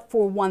 but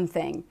for one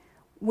thing,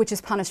 which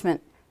is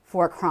punishment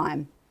for a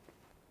crime.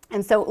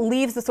 And so it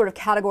leaves the sort of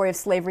category of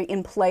slavery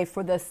in play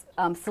for this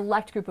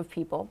select group of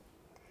people.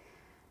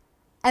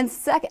 And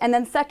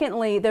then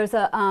secondly, there's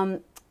a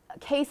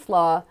case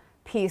law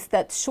piece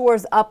that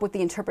shores up what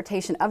the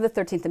interpretation of the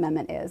 13th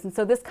Amendment is. And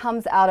so this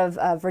comes out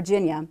of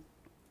Virginia.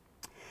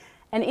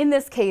 And in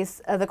this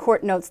case, the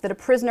court notes that a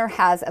prisoner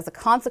has, as a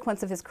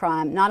consequence of his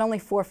crime, not only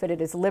forfeited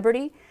his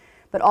liberty,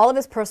 but all of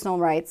his personal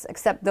rights,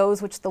 except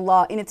those which the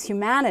law in its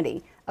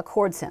humanity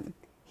accords him.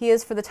 He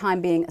is, for the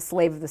time being, a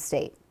slave of the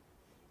state.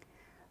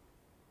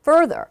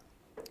 Further,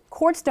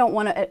 courts don't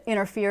want to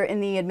interfere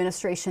in the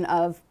administration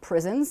of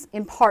prisons,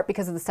 in part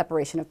because of the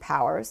separation of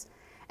powers.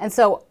 And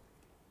so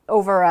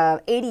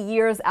over 80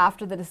 years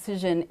after the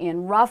decision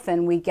in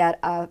Ruffin, we get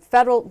a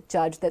federal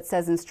judge that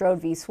says in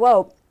Strode v.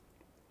 Swope,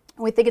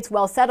 we think it's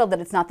well settled that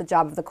it's not the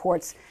job of the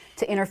courts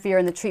to interfere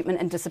in the treatment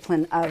and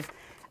discipline of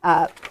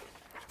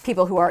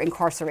people who are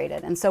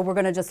incarcerated. And so we're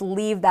going to just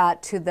leave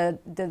that to the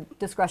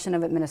discretion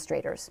of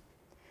administrators.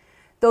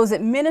 Those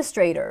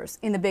administrators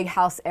in the Big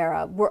House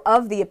era were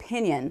of the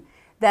opinion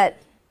that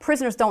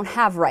prisoners don't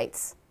have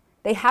rights.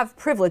 They have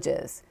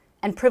privileges,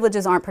 and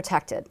privileges aren't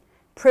protected.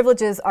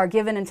 Privileges are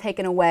given and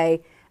taken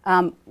away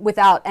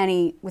without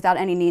any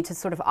need to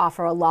sort of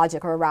offer a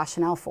logic or a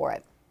rationale for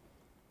it.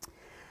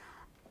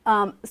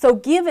 So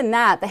given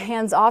that, the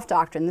hands-off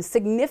doctrine, the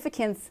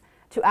significance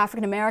to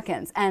African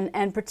Americans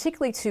and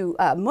particularly to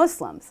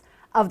Muslims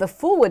of the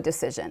Fullwood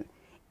decision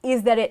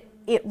is that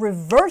it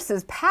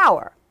reverses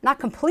power, not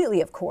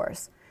completely of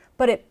course,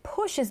 but it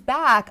pushes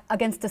back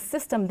against a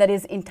system that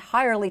is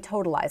entirely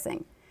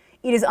totalizing.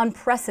 It is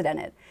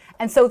unprecedented.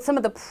 And so some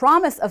of the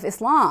promise of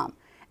Islam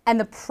and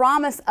the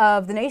promise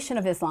of the Nation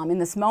of Islam in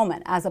this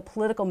moment as a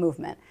political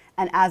movement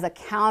and as a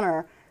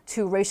counter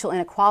to racial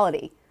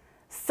inequality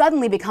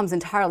suddenly becomes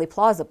entirely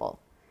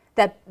plausible.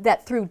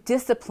 That through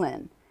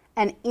discipline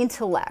and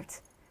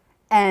intellect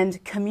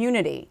and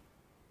community,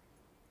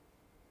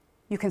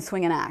 you can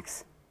swing an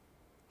axe.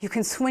 You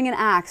can swing an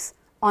axe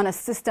on a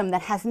system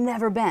that has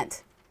never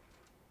bent.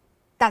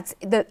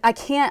 I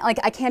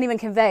can't even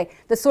convey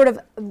the sort of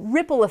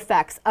ripple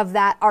effects of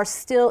that are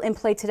still in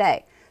play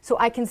today. So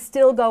I can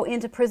still go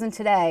into prison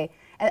today,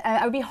 and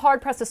I would be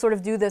hard pressed to sort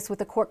of do this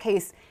with a court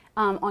case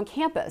on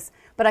campus,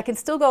 but I can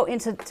still go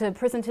into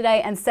prison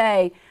today and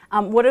say,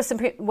 what are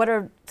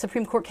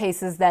Supreme Court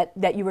cases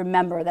that you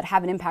remember that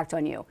have an impact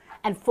on you?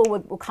 And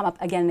Fullwood will come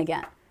up again and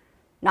again.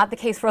 Not the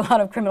case for a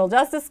lot of criminal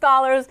justice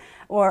scholars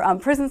or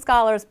prison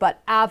scholars,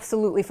 but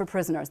absolutely for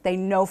prisoners. They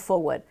know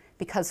Fullwood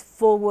because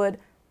Fullwood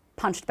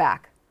punched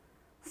back.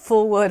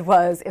 Fullwood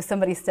was, if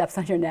somebody steps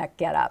on your neck,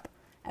 get up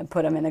and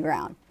put them in the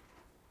ground.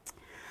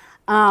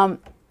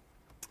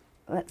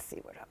 Let's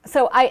see.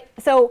 So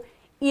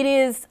it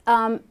is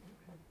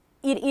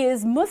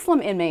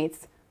Muslim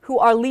inmates who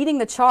are leading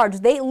the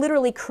charge. They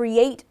literally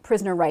create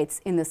prisoner rights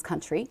in this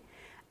country.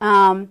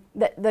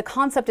 The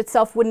concept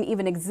itself wouldn't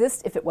even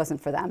exist if it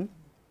wasn't for them.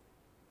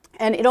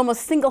 And it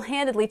almost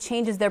single-handedly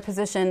changes their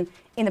position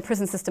in the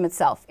prison system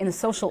itself, in the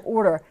social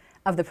order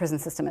of the prison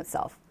system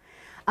itself.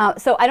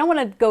 So I don't want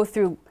to go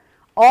through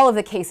all of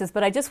the cases,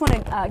 but I just want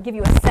to give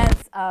you a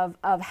sense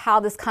of how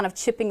this kind of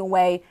chipping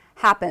away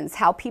happens,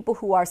 how people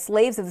who are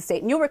slaves of the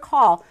state, and you'll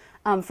recall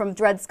from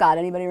Dred Scott,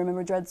 anybody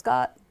remember Dred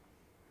Scott?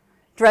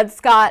 Dred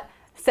Scott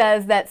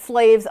says that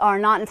slaves are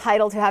not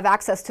entitled to have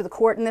access to the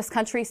court in this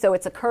country, so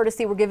it's a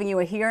courtesy, we're giving you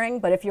a hearing,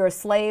 but if you're a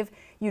slave,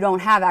 you don't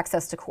have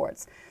access to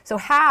courts. So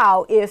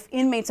how, if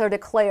inmates are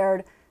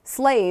declared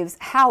slaves,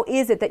 how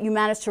is it that you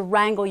manage to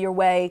wrangle your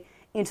way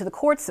into the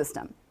court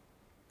system?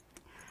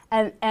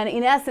 And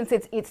in essence,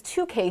 it's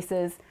two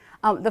cases.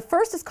 The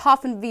first is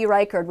Coffin v.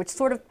 Reichard, which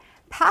sort of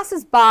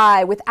passes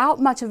by without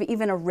much of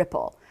even a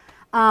ripple.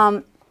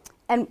 And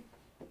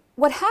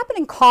what happened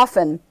in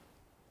Coffin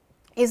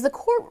is the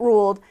court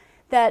ruled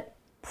that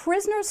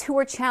prisoners who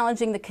were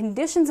challenging the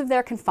conditions of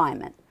their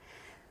confinement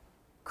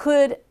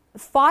could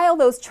file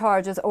those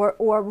charges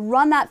or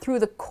run that through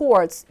the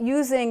courts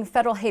using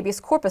federal habeas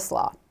corpus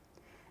law.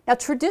 Now,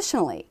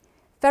 traditionally,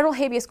 federal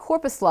habeas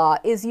corpus law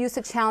is used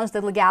to challenge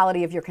the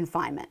legality of your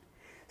confinement.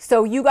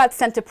 So you got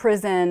sent to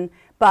prison,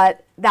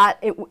 but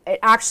it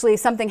actually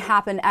something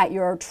happened at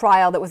your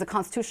trial that was a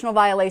constitutional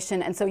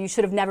violation, and so you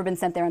should have never been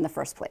sent there in the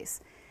first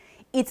place.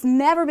 It's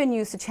never been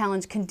used to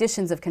challenge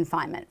conditions of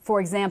confinement. For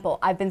example,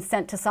 I've been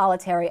sent to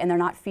solitary and they're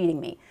not feeding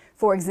me.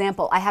 For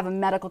example, I have a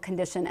medical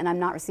condition and I'm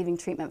not receiving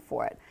treatment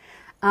for it.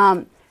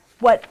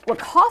 What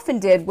Coffin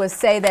did was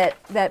say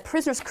that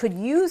prisoners could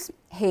use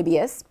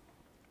habeas,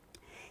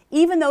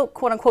 even though,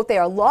 quote unquote, they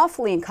are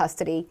lawfully in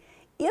custody,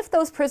 if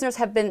those prisoners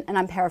have been, and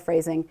I'm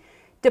paraphrasing,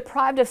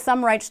 deprived of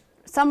some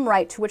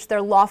right to which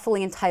they're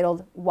lawfully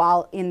entitled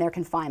while in their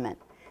confinement,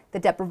 the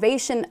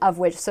deprivation of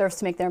which serves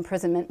to make their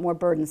imprisonment more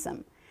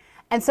burdensome.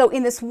 And so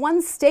in this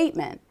one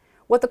statement,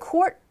 what the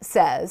court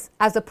says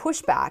as a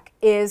pushback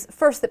is,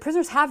 first, that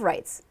prisoners have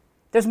rights.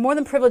 There's more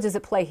than privileges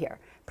at play here.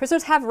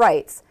 Prisoners have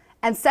rights.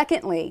 And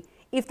secondly,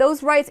 if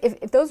those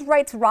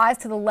rights rise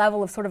to the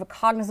level of sort of a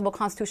cognizable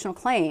constitutional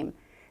claim,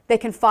 they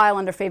can file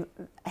under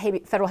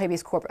federal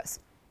habeas corpus.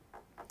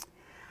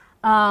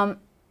 But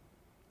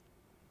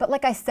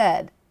like I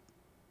said,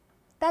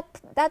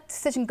 that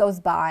decision goes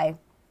by.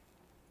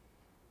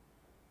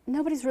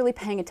 Nobody's really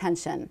paying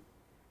attention,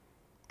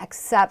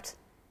 except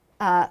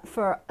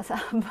for a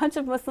bunch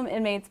of Muslim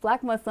inmates,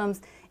 black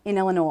Muslims in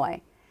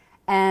Illinois.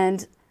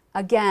 And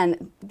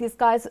again, these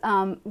guys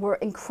were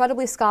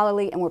incredibly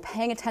scholarly and were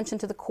paying attention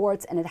to the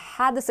courts, and it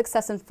had the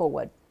success in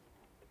Fullwood.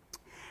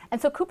 And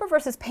so Cooper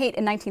versus Pate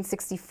in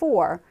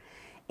 1964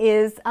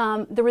 is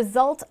the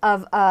result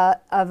of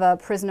a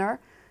prisoner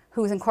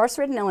who was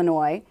incarcerated in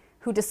Illinois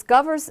who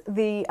discovers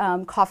the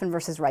Coffin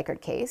versus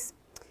Reichard case.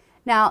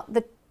 Now,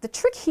 the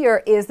trick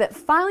here is that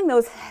filing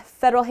those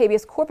federal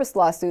habeas corpus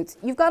lawsuits,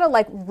 you've got to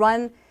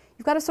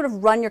sort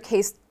of run your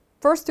case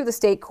first through the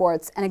state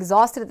courts and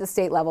exhaust it at the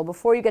state level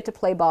before you get to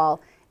play ball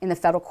in the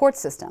federal court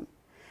system.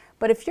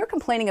 But if you're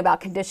complaining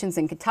about conditions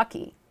in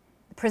Kentucky,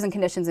 prison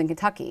conditions in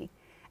Kentucky,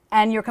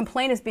 and your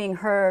complaint is being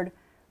heard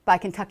by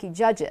Kentucky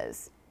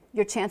judges,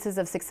 your chances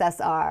of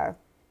success are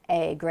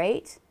A,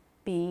 great,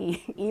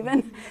 B,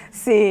 even,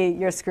 C,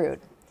 you're screwed.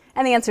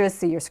 And the answer is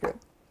C, you're screwed.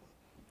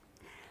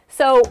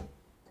 So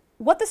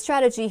what the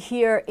strategy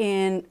here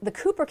in the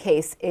Cooper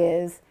case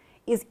is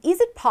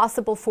it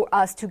possible for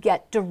us to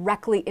get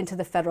directly into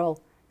the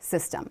federal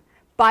system,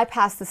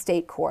 bypass the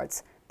state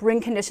courts,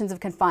 bring conditions of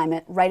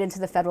confinement right into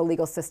the federal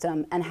legal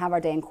system, and have our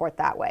day in court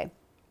that way?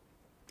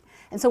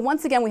 And so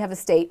once again, we have a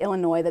state,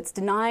 Illinois, that's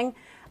denying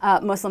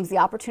Muslims the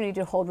opportunity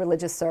to hold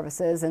religious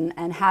services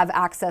and have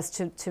access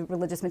to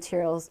religious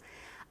materials.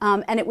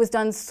 And it was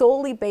done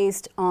solely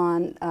based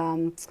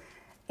on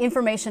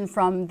information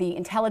from the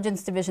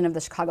Intelligence Division of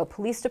the Chicago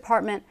Police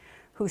Department,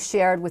 who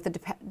shared with the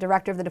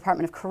director of the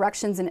Department of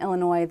Corrections in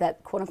Illinois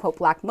that, quote unquote,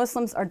 black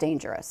Muslims are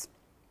dangerous.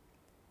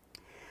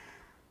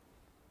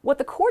 What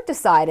the court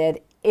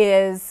decided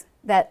is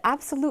that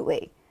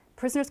absolutely,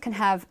 prisoners can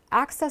have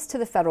access to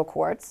the federal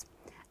courts,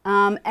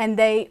 and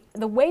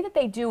the way that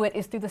they do it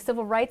is through the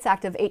Civil Rights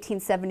Act of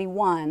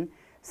 1871.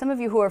 Some of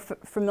you who are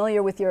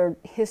familiar with your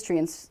history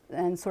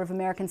and sort of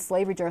American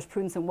slavery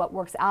jurisprudence and what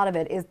works out of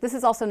it this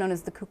is also known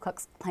as the Ku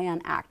Klux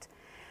Klan Act.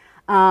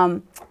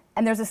 And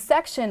there's a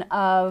section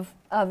of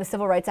the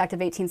Civil Rights Act of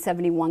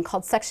 1871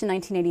 called Section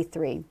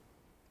 1983.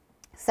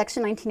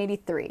 Section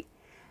 1983.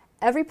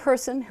 Every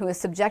person who is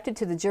subjected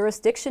to the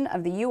jurisdiction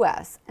of the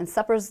U.S. and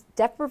suffers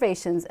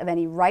deprivations of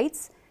any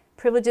rights,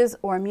 privileges,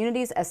 or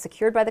immunities as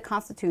secured by the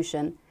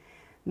Constitution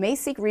may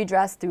seek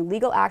redress through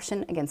legal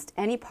action against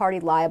any party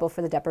liable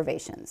for the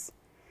deprivations.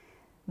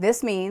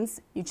 This means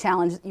you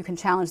can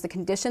challenge the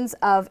conditions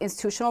of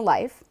institutional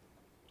life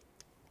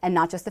and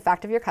not just the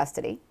fact of your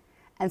custody.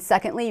 And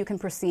secondly, you can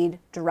proceed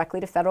directly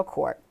to federal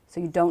court, so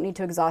you don't need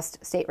to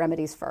exhaust state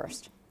remedies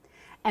first.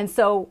 And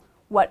so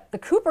what the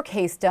Cooper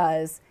case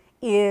does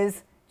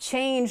is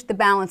change the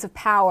balance of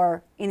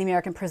power in the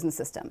American prison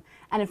system.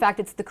 And in fact,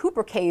 it's the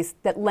Cooper case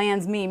that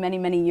lands me many,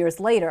 many years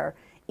later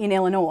in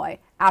Illinois,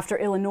 after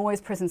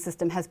Illinois' prison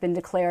system has been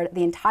declared,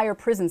 the entire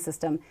prison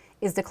system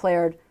is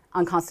declared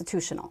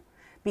unconstitutional.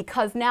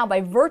 Because now,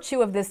 by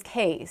virtue of this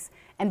case,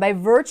 and by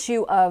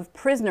virtue of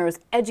prisoners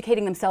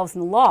educating themselves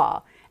in the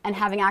law and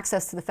having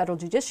access to the federal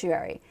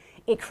judiciary,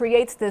 it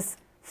creates this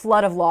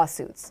flood of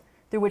lawsuits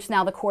through which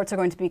now the courts are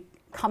going to be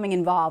becoming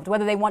involved,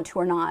 whether they want to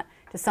or not,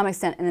 to some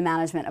extent in the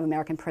management of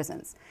American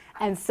prisons.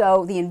 And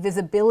so the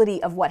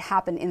invisibility of what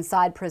happened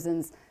inside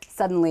prisons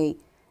suddenly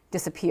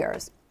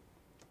disappears.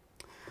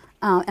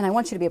 And I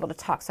want you to be able to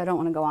talk, so I don't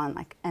want to go on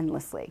like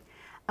endlessly.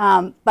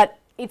 But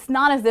it's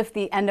not as if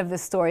the end of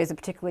this story is a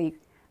particularly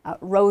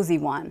rosy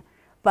one,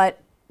 but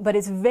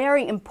it's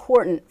very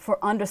important for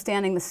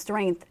understanding the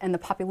strength and the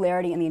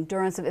popularity and the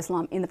endurance of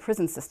Islam in the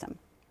prison system.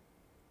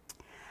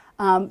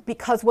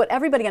 Because what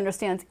everybody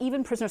understands,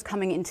 even prisoners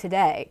coming in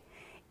today,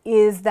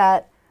 is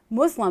that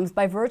Muslims,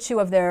 by virtue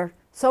of their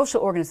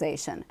social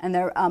organization and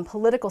their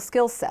political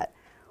skill set,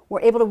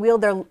 were able to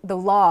wield the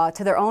law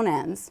to their own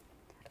ends,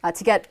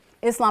 to get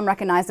Islam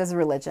recognized as a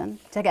religion,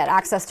 to get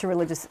access to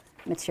religious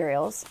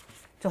materials,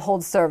 to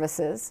hold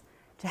services,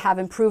 to have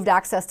improved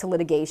access to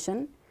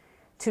litigation,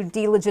 to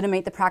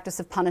delegitimate the practice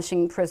of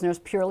punishing prisoners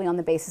purely on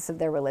the basis of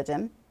their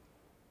religion.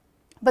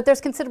 But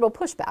there's considerable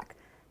pushback,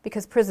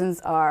 because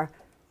prisons are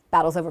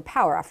battles over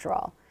power, after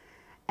all.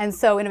 And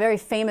so in a very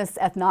famous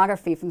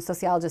ethnography from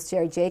sociologist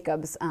Jerry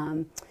Jacobs,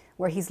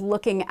 where he's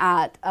looking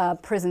at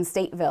prison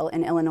Stateville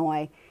in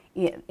Illinois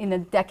in the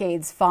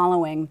decades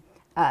following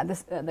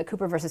the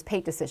Cooper versus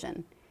Pate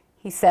decision,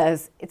 he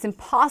says, "It's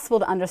impossible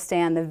to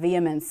understand the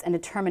vehemence and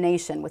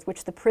determination with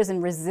which the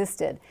prison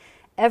resisted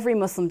every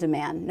Muslim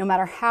demand, no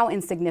matter how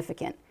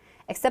insignificant,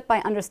 except by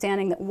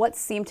understanding that what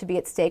seemed to be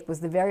at stake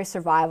was the very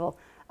survival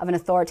of an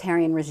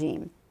authoritarian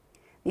regime.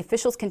 The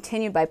officials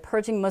continued by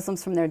purging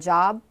Muslims from their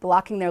job,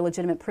 blocking their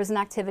legitimate prison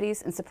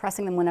activities, and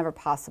suppressing them whenever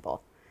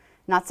possible.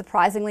 Not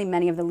surprisingly,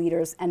 many of the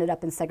leaders ended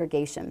up in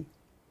segregation."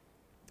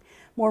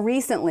 More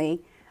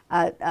recently,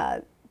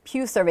 a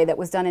Pew survey that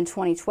was done in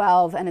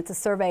 2012, and it's a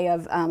survey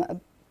of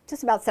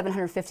just about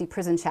 750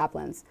 prison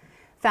chaplains,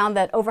 found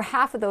that over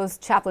half of those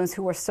chaplains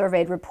who were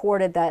surveyed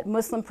reported that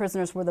Muslim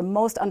prisoners were the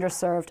most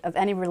underserved of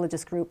any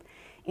religious group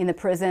in the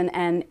prison,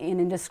 and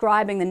in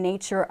describing the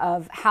nature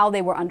of how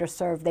they were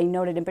underserved, they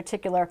noted in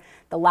particular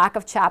the lack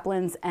of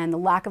chaplains and the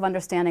lack of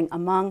understanding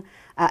among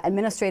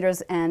administrators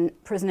and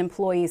prison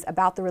employees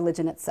about the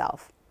religion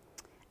itself.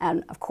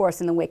 And of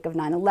course, in the wake of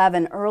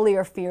 9/11,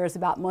 earlier fears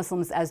about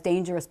Muslims as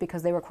dangerous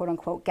because they were quote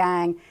unquote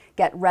gang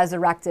get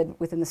resurrected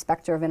within the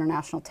specter of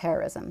international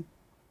terrorism.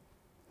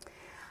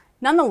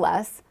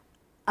 Nonetheless,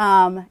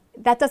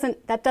 that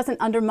doesn't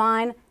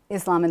undermine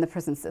Islam in the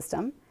prison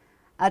system.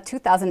 A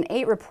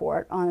 2008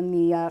 report from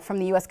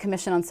the U.S.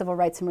 Commission on Civil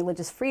Rights and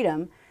Religious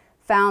Freedom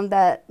found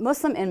that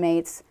Muslim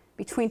inmates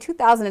between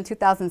 2000 and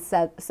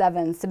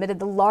 2007 submitted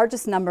the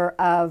largest number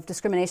of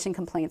discrimination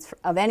complaints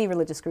of any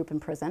religious group in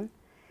prison.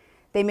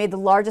 They made the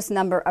largest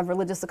number of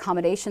religious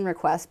accommodation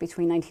requests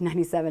between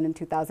 1997 and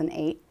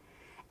 2008,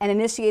 and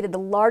initiated the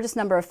largest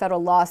number of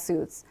federal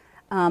lawsuits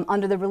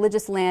under the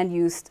Religious Land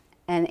Use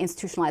and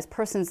Institutionalized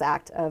Persons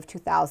Act of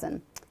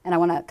 2000. And I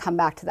want to come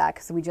back to that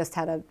because we just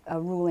had a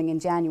ruling in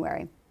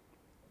January.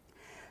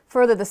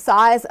 Further, the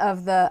size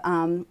of the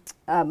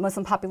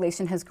Muslim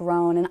population has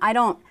grown, and I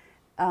don't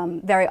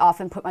very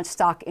often put much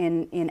stock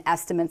in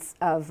estimates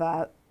of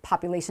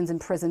populations in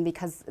prison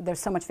because there's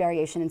so much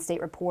variation in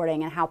state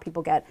reporting and how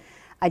people get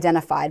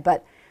identified.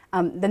 But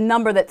the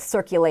number that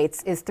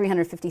circulates is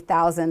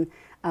 350,000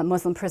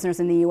 Muslim prisoners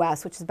in the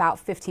U.S., which is about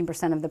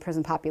 15% of the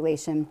prison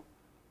population.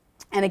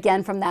 And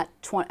again, from that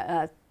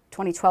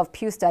 2012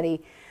 Pew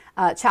study,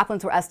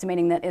 chaplains were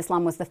estimating that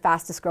Islam was the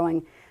fastest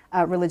growing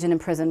religion in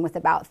prison, with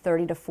about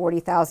 30 to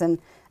 40,000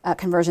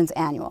 conversions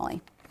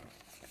annually.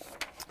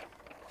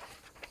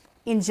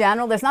 In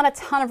general, there's not a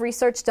ton of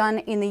research done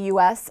in the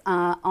US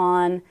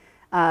on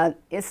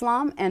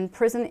Islam and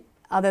prison,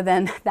 other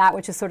than that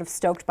which is sort of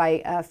stoked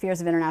by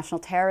fears of international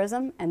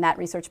terrorism. And that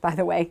research, by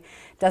the way,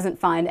 doesn't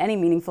find any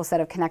meaningful set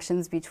of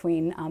connections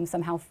between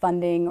somehow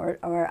funding or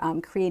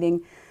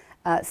creating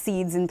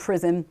seeds in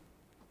prison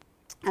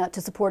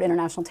to support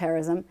international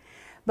terrorism.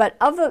 But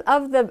of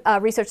the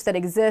research that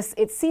exists,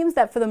 it seems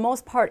that for the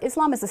most part,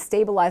 Islam is a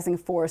stabilizing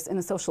force in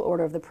the social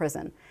order of the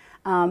prison.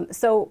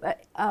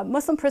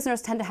 Muslim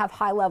prisoners tend to have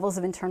high levels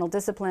of internal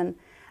discipline,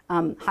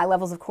 high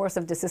levels, of course,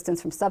 of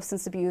desistance from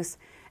substance abuse,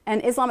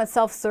 and Islam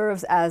itself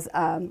serves as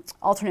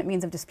alternate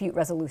means of dispute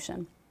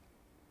resolution.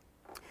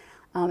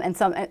 And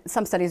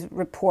some studies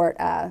report,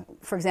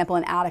 for example,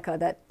 in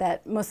Attica,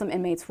 that Muslim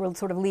inmates were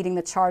sort of leading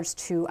the charge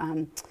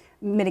to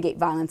mitigate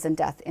violence and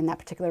death in that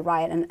particular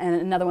riot, and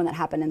another one that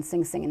happened in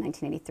Sing Sing in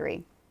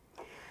 1983.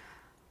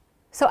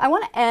 So I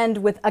want to end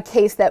with a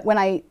case that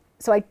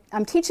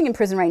I'm teaching in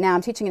prison right now.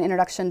 I'm teaching an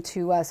introduction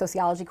to a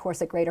sociology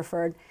course at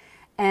Graterford,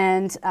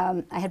 and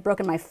I had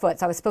broken my foot.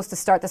 So I was supposed to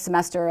start the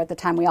semester at the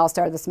time we all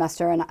started the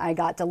semester, and I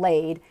got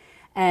delayed.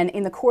 And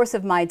in the course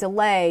of my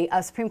delay,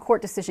 a Supreme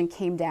Court decision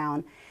came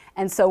down.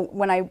 And so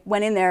when I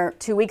went in there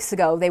 2 weeks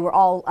ago, they were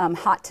all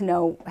hot to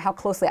know how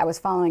closely I was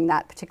following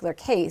that particular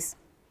case.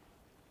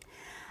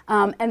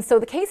 And so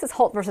the case is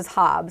Holt versus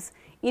Hobbs.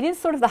 It is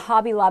sort of the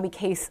Hobby Lobby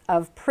case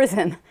of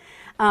prison.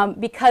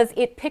 Because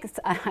it picks,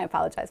 I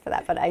apologize for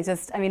that, but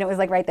it was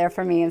like right there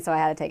for me, and so I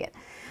had to take it.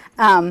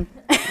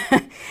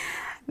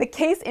 The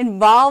case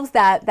involves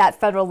that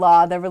federal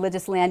law, the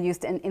Religious Land Use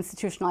and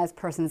Institutionalized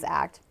Persons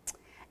Act.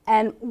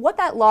 And what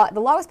the law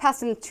was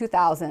passed in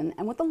 2000,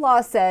 and what the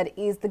law said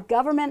is the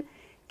government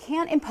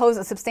can't impose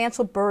a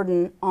substantial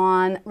burden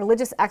on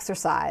religious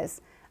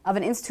exercise of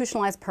an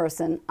institutionalized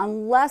person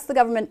unless the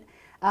government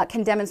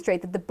can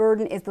demonstrate that the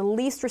burden is the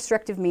least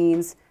restrictive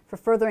means for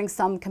furthering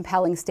some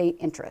compelling state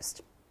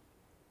interest.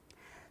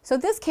 So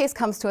this case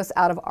comes to us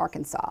out of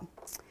Arkansas.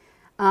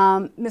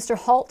 Mr.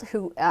 Holt,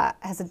 who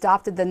has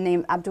adopted the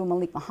name Abdul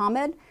Malik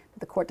Muhammad, but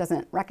the court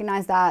doesn't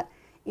recognize that,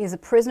 is a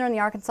prisoner in the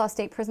Arkansas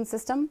state prison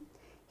system.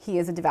 He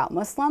is a devout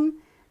Muslim,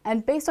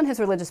 and based on his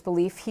religious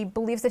belief, he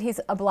believes that he's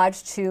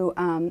obliged to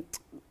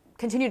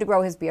continue to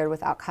grow his beard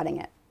without cutting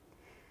it.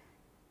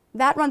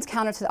 That runs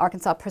counter to the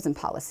Arkansas prison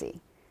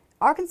policy.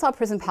 Arkansas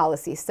prison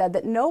policy said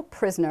that no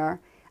prisoner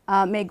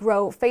may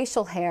grow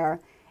facial hair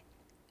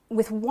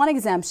with one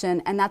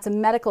exemption, and that's a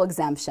medical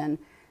exemption.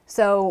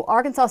 So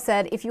Arkansas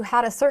said if you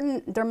had a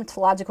certain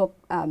dermatological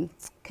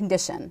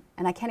condition,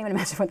 and I can't even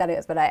imagine what that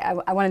is, but I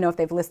want to know if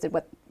they've listed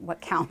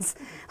what counts,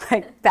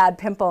 like bad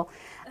pimple.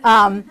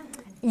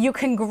 You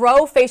can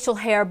grow facial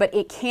hair, but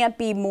it can't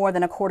be more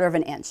than 1/4 of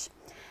an inch.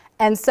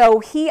 And so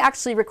he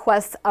actually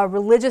requests a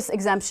religious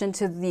exemption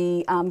to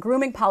the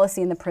grooming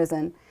policy in the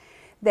prison.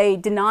 They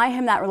deny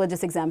him that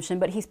religious exemption,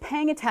 but he's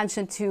paying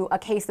attention to a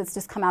case that's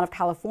just come out of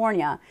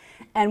California.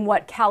 And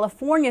what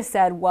California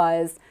said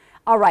was,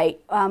 all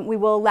right, we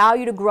will allow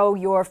you to grow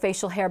your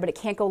facial hair, but it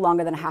can't go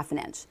longer than 1/2 an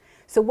inch.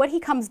 So what he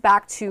comes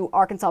back to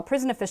Arkansas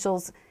prison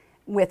officials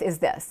with is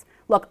this.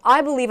 Look,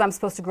 I believe I'm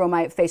supposed to grow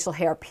my facial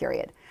hair,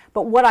 period.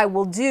 But what I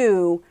will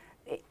do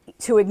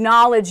to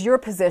acknowledge your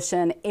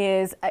position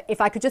is if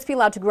I could just be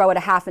allowed to grow it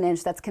 1/2 an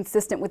inch, that's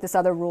consistent with this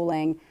other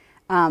ruling,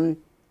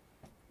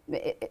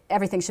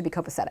 everything should be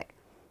copacetic,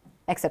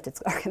 except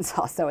it's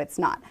Arkansas, so it's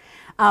not.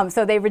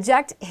 So they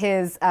reject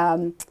his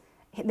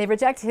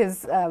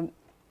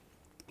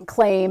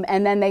claim,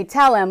 and then they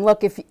tell him,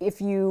 look,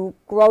 if you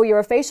grow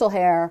your facial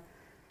hair,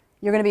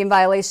 you're going to be in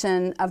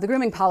violation of the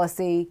grooming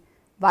policy.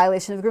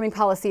 Violation of the grooming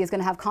policy is going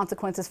to have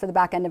consequences for the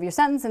back end of your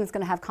sentence, and it's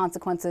going to have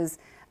consequences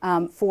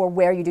for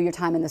where you do your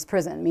time in this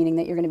prison, meaning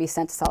that you're going to be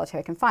sent to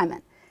solitary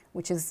confinement,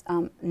 which is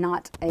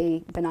not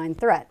a benign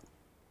threat.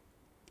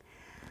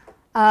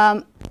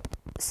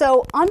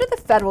 So under the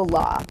federal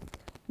law,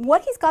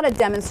 what he's got to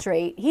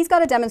demonstrate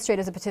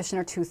as a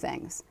petitioner 2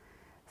 things.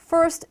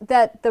 First,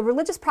 that the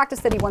religious practice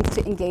that he wants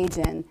to engage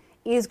in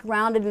is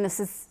grounded in a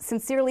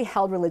sincerely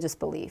held religious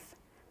belief.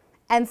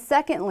 And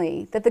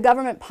secondly, that the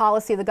government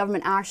policy, the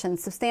government action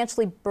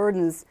substantially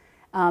burdens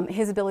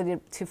his ability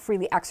to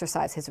freely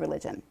exercise his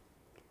religion.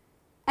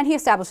 And he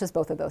establishes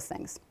both of those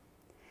things.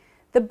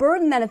 The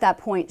burden then at that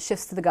point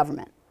shifts to the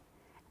government.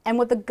 And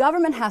what the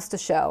government has to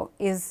show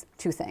is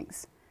 2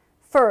 things.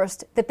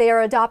 First, that they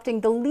are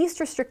adopting the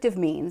least restrictive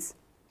means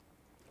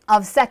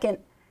of, second,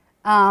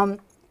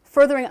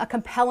 furthering a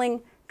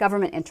compelling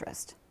government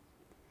interest.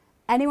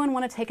 Anyone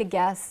want to take a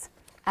guess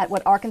at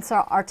what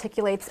Arkansas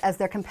articulates as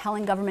their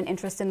compelling government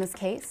interest in this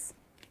case?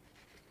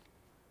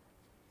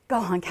 Go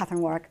on,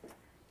 Catherine Warwick.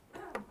 Are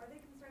they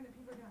concerned that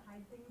people are going to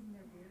hide things in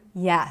their beards?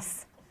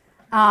 Yes.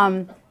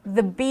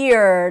 The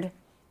beard,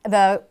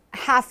 the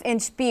 1/2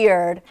 inch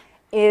beard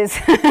is,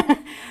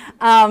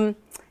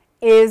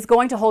 is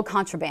going to hold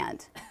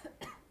contraband.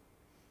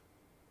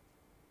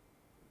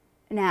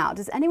 Now,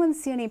 does anyone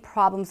see any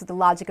problems with the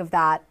logic of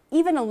that,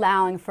 even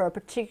allowing for a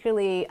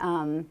particularly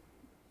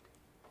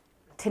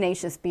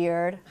tenacious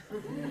beard?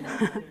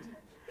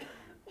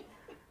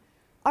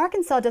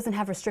 Arkansas doesn't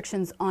have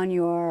restrictions on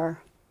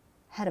your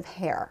head of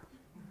hair.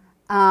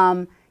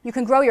 You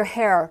can grow your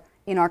hair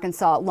in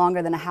Arkansas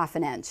longer than a half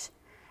an inch.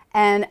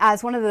 And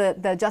as one of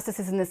the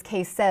justices in this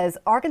case says,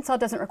 Arkansas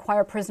doesn't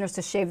require prisoners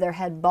to shave their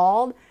head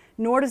bald,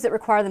 nor does it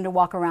require them to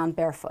walk around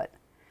barefoot.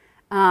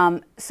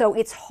 So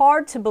it's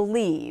hard to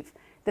believe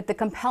that the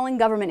compelling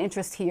government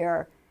interest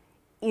here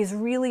is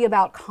really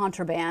about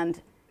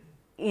contraband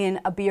in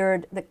a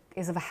beard that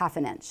is of a half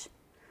an inch.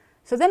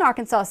 So then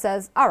Arkansas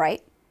says, all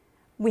right,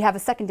 we have a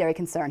secondary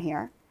concern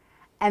here,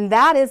 and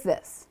that is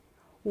this.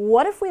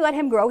 What if we let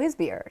him grow his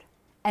beard,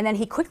 and then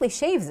he quickly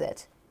shaves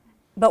it,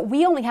 but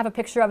we only have a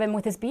picture of him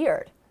with his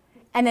beard,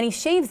 and then he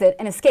shaves it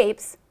and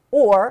escapes,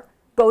 or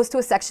goes to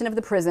a section of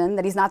the prison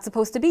that he's not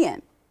supposed to be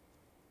in?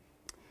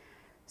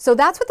 So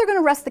that's what they're going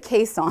to rest the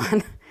case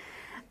on.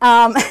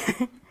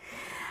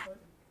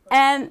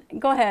 And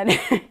go ahead. He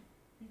could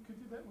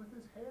do that with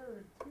his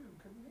hair too,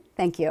 couldn't he?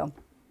 Thank you.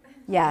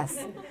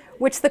 Yes,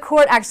 which the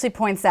court actually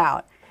points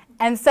out.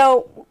 And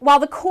so while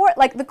the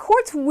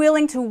court's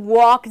willing to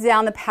walk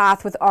down the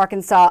path with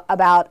Arkansas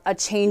about a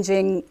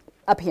changing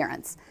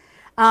appearance,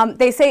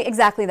 they say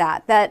exactly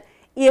that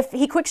if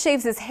he quick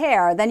shaves his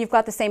hair, then you've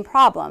got the same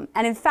problem.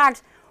 And in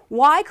fact,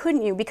 why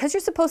couldn't you? Because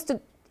you're supposed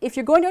to, if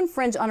you're going to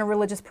infringe on a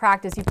religious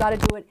practice, you've got to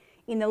do it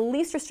in the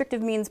least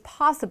restrictive means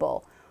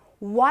possible.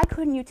 Why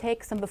couldn't you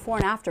take some before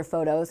and after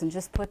photos and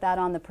just put that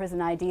on the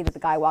prison ID that the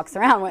guy walks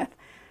around with?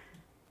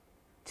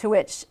 To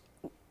which,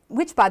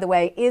 by the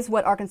way, is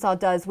what Arkansas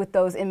does with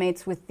those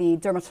inmates with the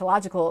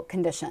dermatological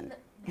condition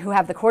who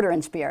have the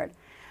quarter-inch beard.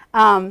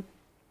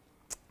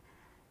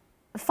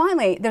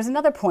 Finally, there's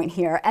another point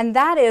here, and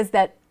that is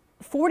that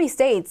 40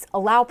 states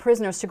allow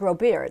prisoners to grow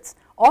beards,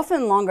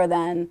 often longer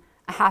than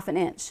a half an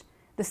inch.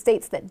 The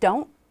states that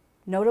don't,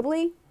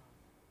 notably,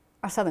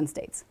 are southern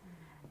states.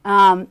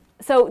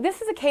 So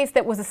this is a case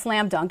that was a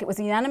slam dunk. It was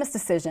a unanimous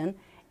decision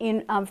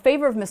in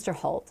favor of Mr.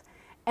 Holt.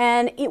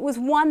 And it was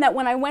one that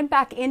when I went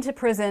back into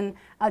prison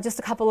just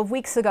a couple of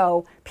weeks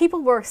ago,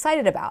 people were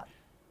excited about.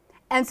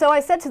 And so I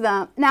said to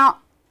them, now,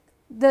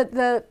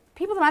 the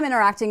people that I'm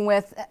interacting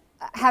with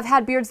have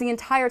had beards the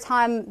entire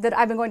time that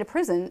I've been going to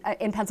prison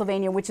in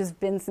Pennsylvania, which has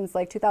been since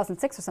like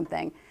 2006 or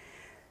something.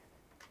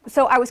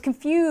 So I was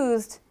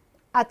confused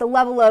at the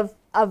level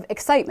of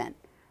excitement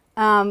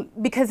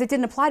because it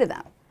didn't apply to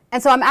them.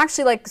 And so I'm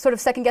actually like sort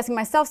of second guessing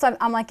myself. So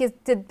I'm like,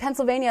 did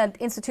Pennsylvania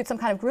institute some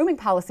kind of grooming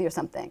policy or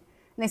something?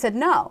 And they said,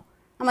 no.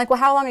 I'm like, well,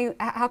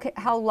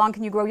 how long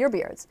can you grow your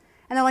beards?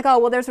 And they're like, oh,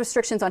 well, there's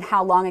restrictions on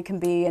how long it can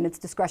be, and it's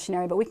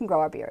discretionary, but we can grow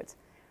our beards.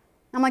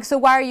 I'm like, so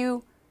why are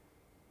you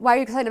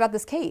excited about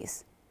this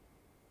case?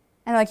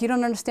 And they're like, you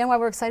don't understand why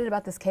we're excited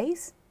about this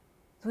case?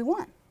 We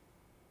won.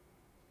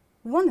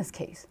 We won this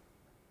case,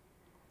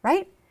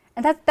 right?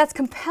 And that's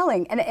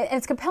compelling. And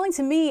it's compelling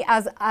to me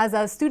as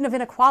a student of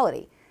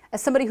inequality,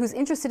 as somebody who's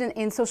interested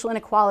in social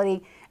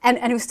inequality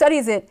and who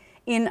studies it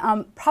in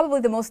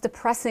probably the most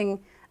depressing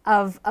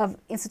of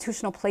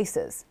institutional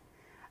places,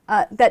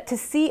 that to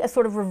see a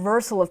sort of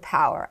reversal of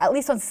power, at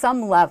least on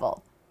some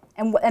level,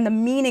 and the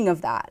meaning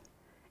of that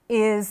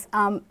is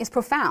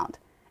profound.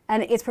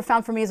 And it's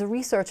profound for me as a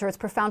researcher. It's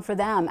profound for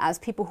them as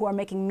people who are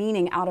making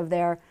meaning out of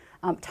their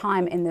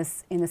time in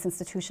this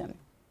institution.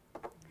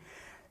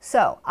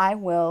 So I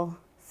will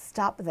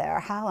stop there.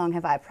 How long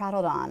have I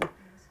prattled on?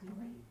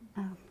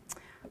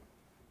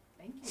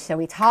 Shall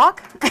we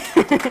talk?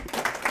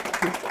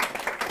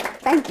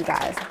 Thank you,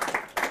 guys.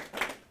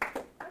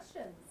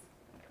 Questions?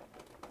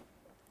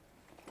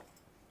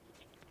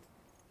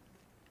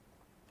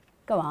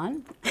 Go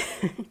on.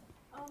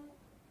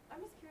 I'm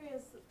just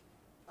curious,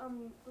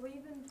 the way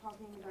you've been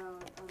talking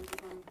about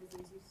Islam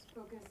prisons, you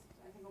focused,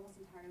 I think, almost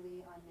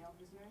entirely on male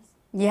prisoners.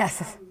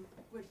 Yes.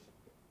 Which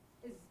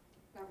is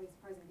not really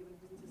surprising given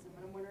the prison system,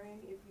 but I'm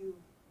wondering if you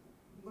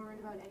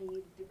learned about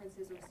any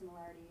differences or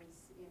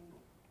similarities in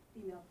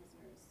female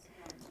prisoners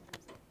in terms of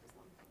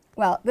Islam.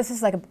 Well, this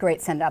is like a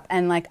great send-up,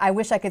 and like I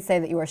wish I could say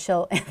that you were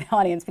shill in the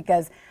audience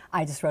because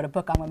I just wrote a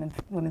book on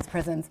women's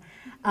prisons.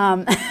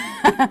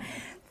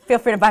 Feel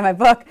free to buy my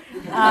book.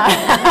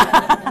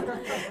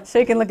 So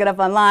you can look it up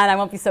online. I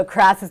won't be so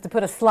crass as to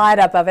put a slide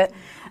up of it.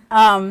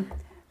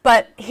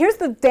 But here's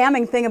the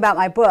damning thing about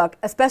my book,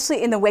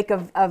 especially in the wake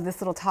of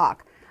this little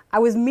talk. I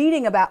was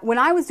when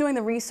I was doing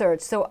the research,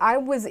 so I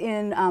was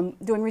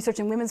doing research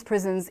in women's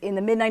prisons in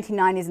the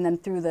mid-1990s and then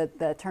through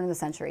the turn of the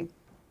century.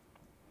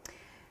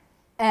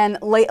 And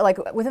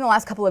within the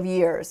last couple of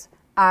years,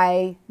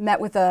 I met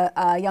with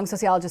a young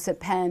sociologist at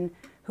Penn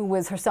who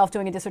was herself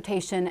doing a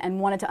dissertation and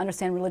wanted to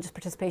understand religious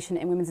participation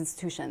in women's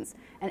institutions.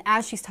 And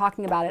as she's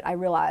talking about it, I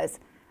realized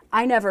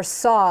I never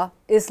saw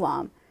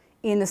Islam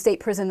in the state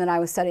prison that I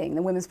was studying,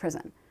 the women's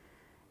prison.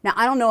 Now,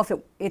 I don't know if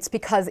it's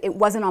because it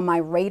wasn't on my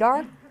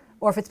radar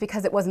or if it's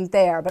because it wasn't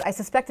there, but I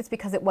suspect it's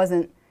because it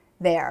wasn't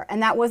there.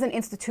 And that was an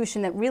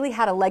institution that really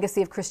had a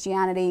legacy of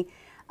Christianity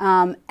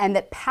and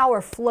that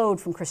power flowed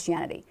from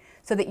Christianity.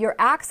 so that your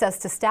access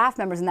to staff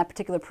members in that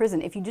particular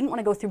prison, if you didn't want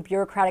to go through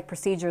bureaucratic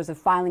procedures of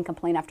filing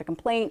complaint after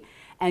complaint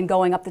and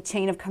going up the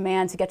chain of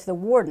command to get to the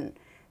warden,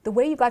 the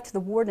way you got to the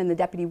warden and the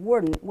deputy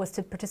warden was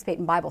to participate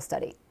in Bible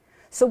study.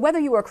 So whether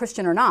you were a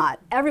Christian or not,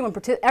 everyone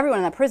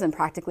in that prison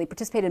practically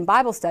participated in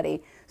Bible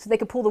study so they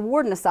could pull the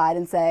warden aside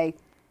and say,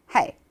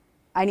 hey,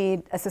 I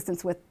need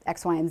assistance with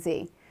X, Y, and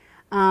Z.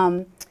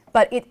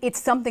 But it's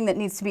something that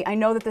needs to be, I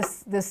know that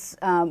this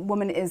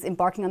woman is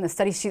embarking on this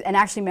study, and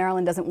actually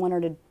Maryland doesn't want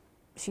her to,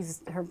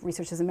 her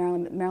research is in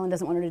Maryland, but Maryland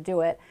doesn't want her to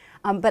do it.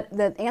 But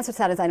the answer to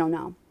that is I don't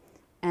know.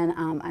 And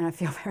I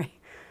feel very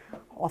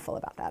awful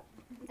about that.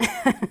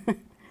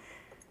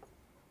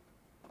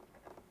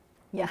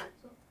 Yeah.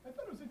 So I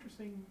thought it was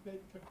interesting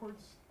that the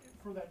courts,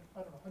 for that,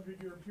 I don't know,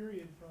 100-year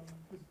period from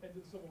the end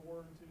of the Civil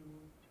War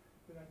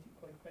to the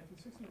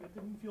 1960s,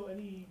 they didn't feel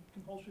any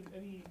compulsion,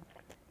 any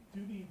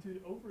duty to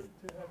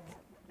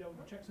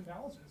have checks and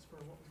balances for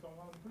what was going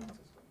on in the prison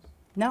systems.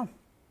 No.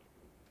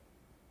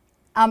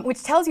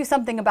 Which tells you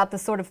something about the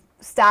sort of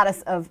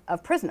status of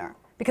prisoner,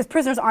 because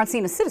prisoners aren't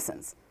seen as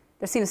citizens;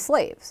 they're seen as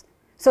slaves.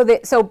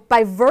 So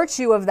by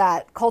virtue of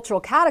that cultural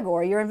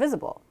category, you're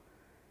invisible.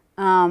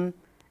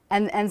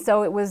 And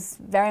so it was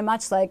very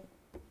much like,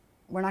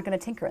 we're not going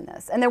to tinker in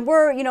this. And there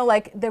were,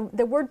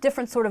 there were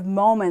different sort of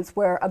moments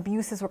where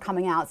abuses were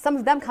coming out. Some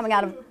of them coming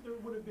out of. There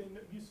would have been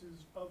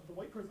abuses of the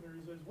white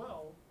prisoners as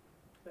well.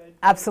 That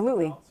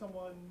Absolutely.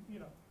 Someone,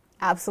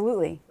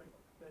 Absolutely.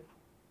 That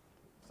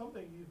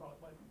something you thought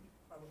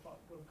I would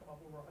have come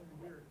up over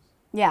 100 years.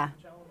 Yeah.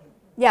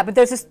 Yeah, but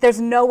there's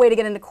no way to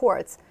get into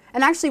courts.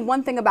 And actually,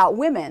 one thing about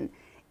women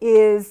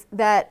is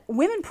that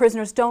women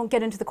prisoners don't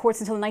get into the courts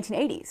until the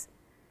 1980s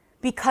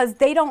because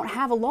they don't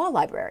have a law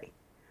library.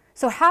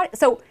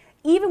 So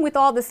even with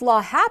all this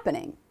law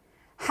happening,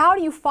 how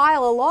do you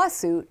file a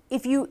lawsuit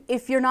if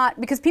you're not,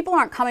 because people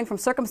aren't coming from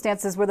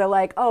circumstances where they're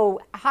like, oh,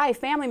 hi,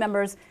 family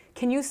members,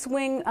 can you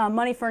swing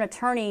money for an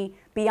attorney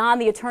beyond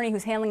the attorney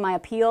who's handling my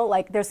appeal?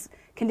 Like, there's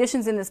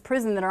conditions in this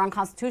prison that are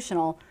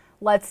unconstitutional.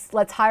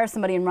 Let's hire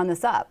somebody and run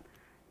this up.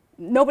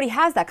 Nobody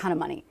has that kind of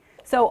money.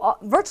 So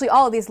virtually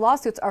all of these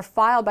lawsuits are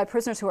filed by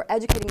prisoners who are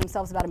educating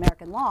themselves about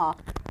American law,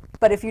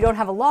 but if you don't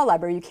have a law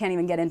library, you can't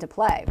even get into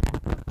play.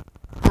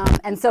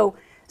 And so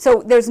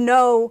there's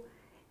no,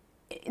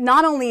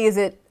 not only is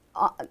it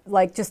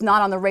just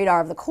not on the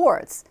radar of the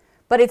courts,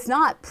 but it's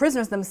not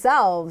prisoners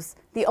themselves.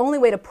 The only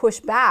way to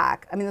push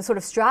back, the sort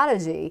of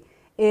strategy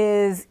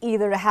is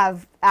either to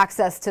have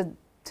access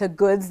to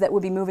goods that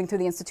would be moving through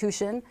the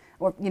institution,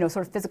 or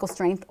sort of physical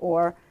strength,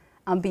 or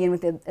be in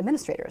with the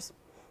administrators.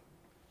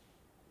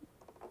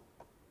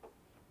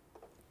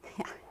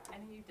 Yeah. I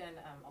know you've done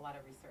a lot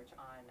of research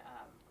on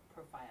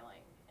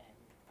profiling,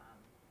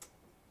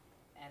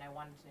 and I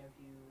wanted to know if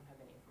you have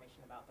any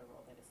information about the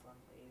role that Islam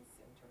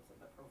plays in terms of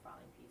the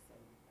profiling piece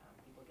and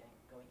people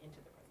going into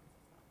the prison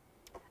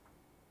system.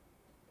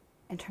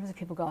 In terms of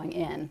people going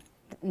in,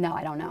 no,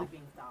 I don't know.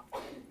 Being stopped.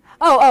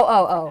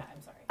 Oh.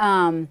 I'm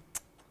sorry.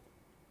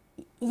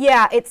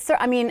 Yeah,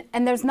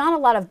 and there's not a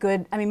lot of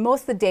good,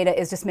 most of the data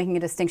is just making a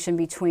distinction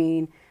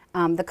between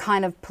the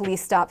kind of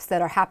police stops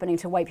that are happening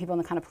to white people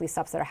and the kind of police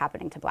stops that are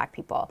happening to black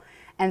people.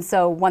 And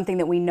so one thing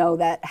that we know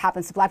that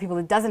happens to black people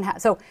that doesn't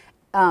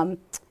happen,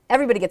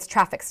 everybody gets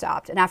traffic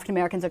stopped, and African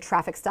Americans are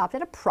traffic stopped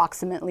at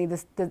approximately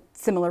the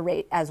similar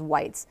rate as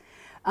whites.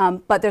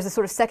 But there's a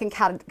sort of second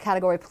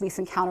category police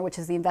encounter, which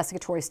is the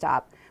investigatory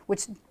stop,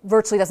 which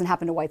virtually doesn't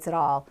happen to whites at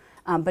all,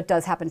 but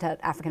does happen to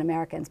African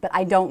Americans. But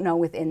I don't know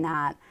within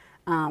that.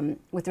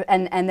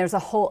 And there's a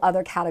whole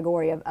other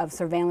category of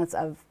surveillance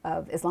of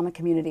Islamic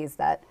communities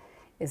that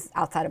is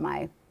outside of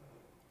my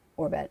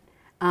orbit.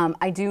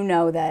 I do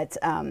know that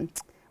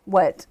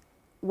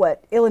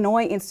what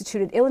Illinois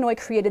instituted, Illinois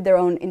created their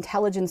own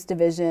intelligence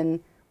division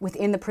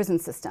within the prison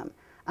system,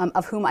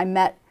 of whom I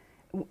met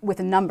with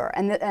a number.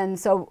 And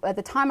so at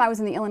the time I was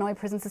in the Illinois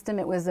prison system,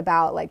 it was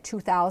about like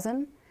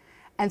 2,000.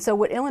 And so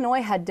what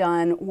Illinois had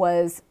done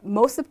was,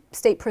 most of the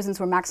state prisons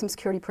were maximum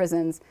security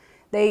prisons.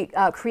 They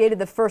created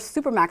the first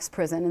supermax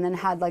prison and then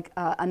had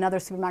another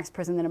supermax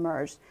prison that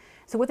emerged.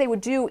 So what they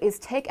would do is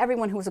take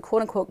everyone who was a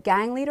quote-unquote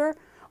gang leader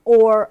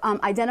or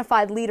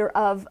identified leader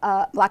of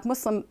Black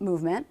Muslim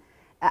movement,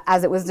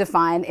 as it was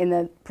defined in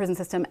the prison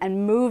system,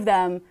 and move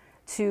them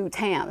to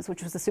TAMS,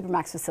 which was the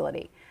supermax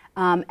facility.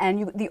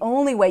 The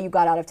only way you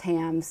got out of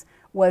TAMS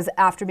was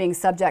after being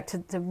subject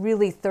to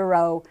really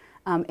thorough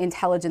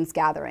intelligence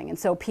gathering. And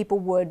so people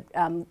would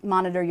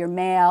monitor your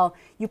mail.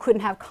 You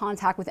couldn't have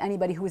contact with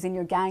anybody who was in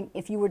your gang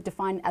if you were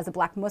defined as a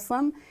Black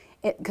Muslim,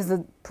 because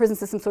the prison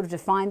system sort of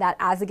defined that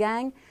as a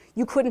gang.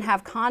 You couldn't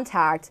have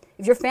contact,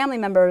 if your family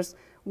members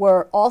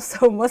were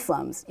also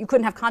Muslims, you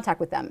couldn't have contact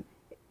with them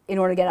in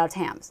order to get out of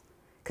TAMS,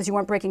 because you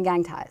weren't breaking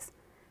gang ties.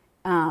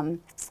 And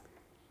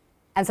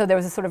so there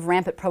was a sort of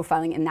rampant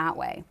profiling in that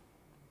way.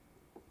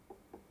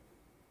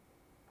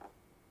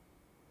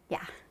 Yeah.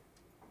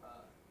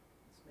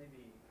 This may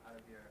be out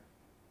of your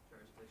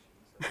jurisdiction.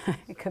 So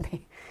It could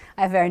be.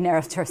 I have very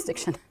narrow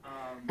jurisdiction.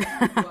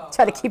 Well,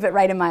 Try to keep it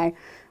right in my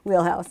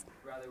wheelhouse.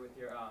 rather with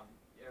your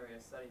area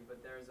of study,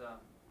 but there's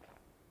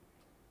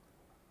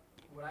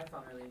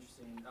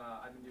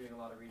I've been doing a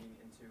lot of reading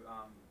into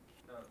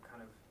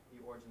kind of the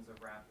origins of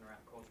rap and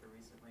rap culture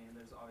recently, and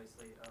there's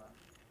obviously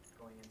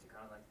going into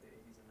kind of like the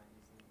 80s and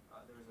 90s,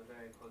 and there was a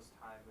very close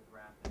tie with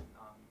rap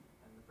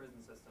and the prison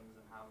systems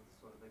and how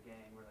sort of the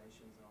gang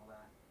relations and all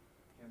that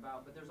came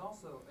about. But there's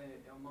also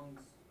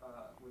amongst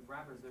with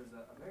rappers, there's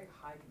a very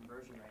high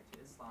conversion rate to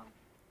Islam.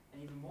 And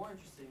even more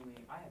interestingly,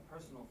 I have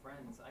personal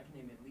friends, I can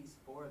name at least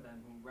 4 of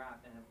them who rap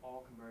and have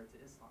all converted to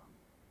Islam.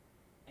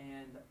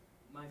 And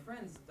my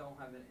friends don't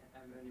have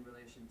any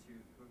relation to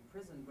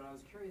prison, but I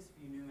was curious if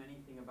you knew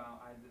anything about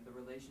either the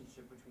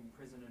relationship between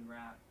prison and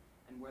rap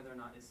and whether or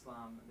not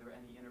Islam, there were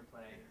any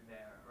interplay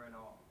there or at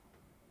all.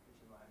 Which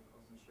is why I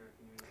wasn't sure if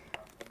you knew anything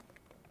about that.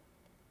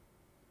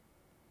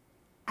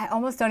 I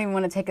almost don't even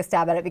want to take a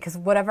stab at it because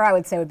whatever I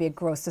would say would be a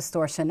gross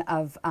distortion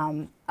of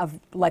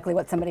likely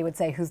what somebody would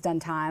say who's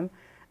done time.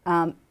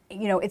 You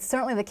know, it's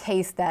certainly the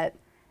case that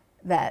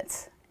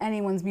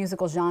anyone's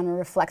musical genre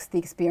reflects the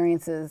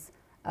experiences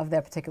of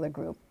their particular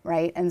group,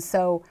 right? And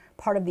so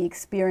part of the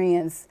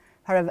experience,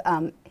 part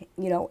of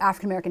you know,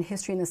 African American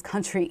history in this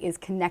country is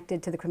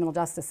connected to the criminal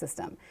justice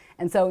system.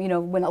 And so, you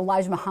know, when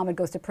Elijah Muhammad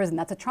goes to prison,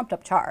 that's a trumped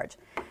up charge.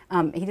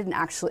 He didn't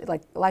actually,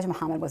 like, Elijah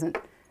Muhammad wasn't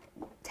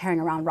tearing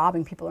around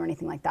robbing people or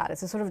anything like that.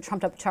 It's a sort of a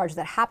trumped up charge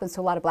that happens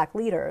to a lot of black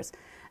leaders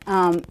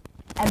and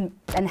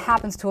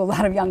happens to a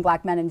lot of young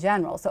black men in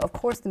general. So of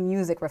course the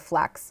music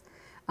reflects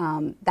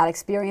that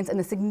experience and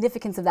the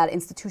significance of that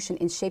institution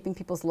in shaping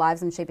people's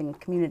lives and shaping a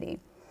community.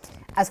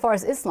 As far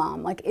as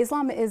Islam, like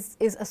Islam is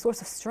a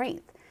source of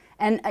strength.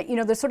 And you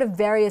know, there's sort of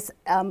various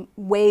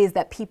ways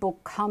that people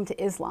come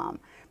to Islam.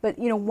 But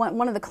you know,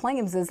 one of the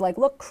claims is like,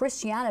 look,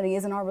 Christianity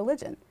isn't our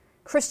religion.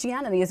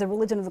 Christianity is a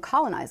religion of the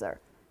colonizer.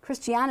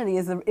 Christianity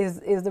is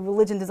the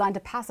religion designed to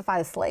pacify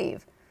the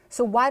slave.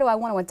 So why do I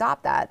want to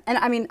adopt that? And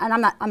I mean, and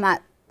I'm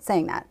not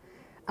saying that.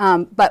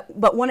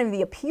 But one of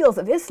the appeals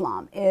of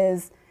Islam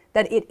is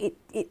that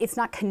it's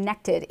not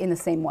connected in the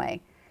same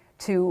way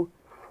to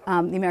the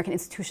American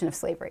institution of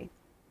slavery.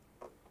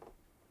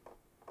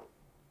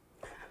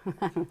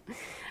 I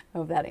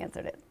hope that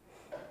answered it.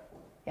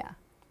 Yeah.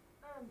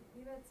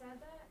 You had said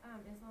that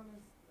Islam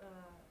is,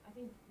 I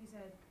think you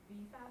said, the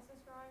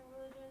fastest growing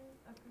religion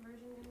of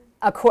conversion in...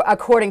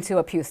 According to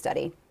a Pew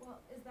study. Well,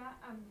 is that,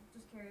 I'm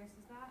just curious,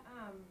 is that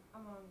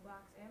among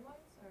blacks and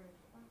whites, or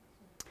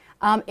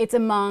blacks? It's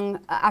among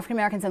African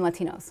Americans and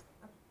Latinos.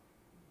 Okay.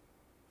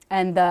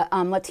 And the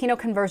Latino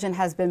conversion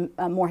has been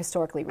more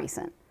historically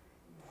recent.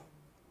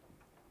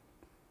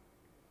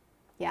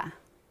 Yeah.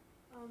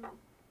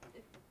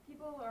 If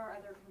people are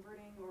either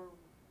converting or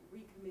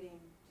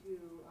recommitting to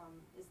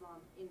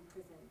Islam in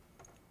prison,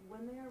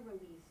 when they are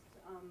released,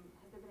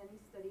 has there been any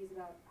studies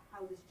about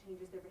how this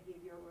changes their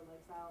behavior or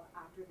lifestyle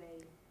after they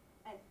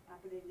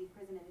leave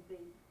prison, and if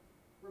they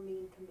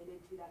remain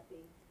committed to that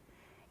faith?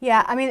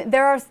 Yeah, I mean,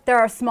 there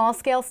are small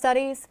scale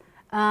studies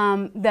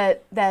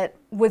that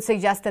would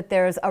suggest that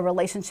there's a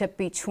relationship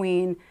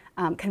between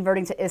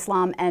converting to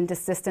Islam and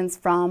desistance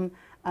from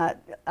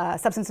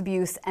substance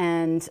abuse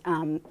and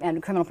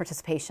criminal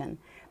participation.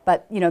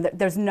 But you know,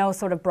 there's no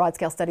sort of broad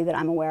scale study that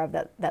I'm aware of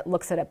that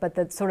looks at it. But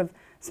the sort of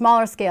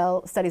smaller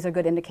scale studies are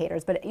good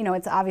indicators. But you know,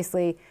 it's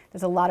obviously,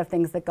 there's a lot of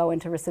things that go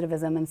into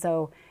recidivism, and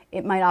so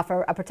it might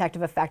offer a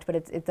protective effect, but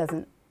it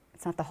doesn't.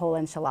 It's not the whole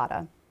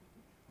enchilada.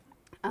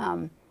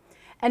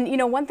 And you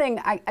know, one thing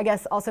I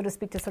guess also to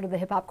speak to sort of the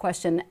hip hop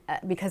question,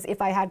 because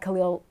if I had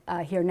Khalil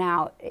here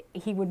now,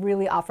 he would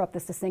really offer up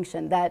this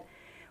distinction that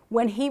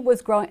when he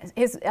was growing,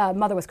 his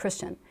mother was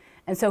Christian,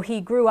 and so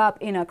he grew up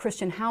in a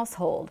Christian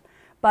household.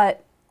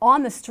 But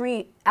on the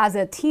street as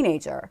a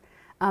teenager,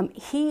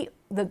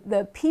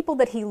 the people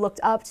that he looked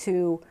up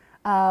to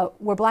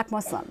were black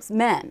Muslims,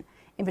 men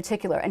in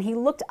particular, and he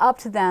looked up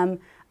to them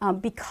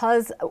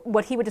because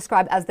what he would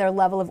describe as their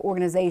level of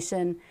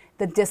organization,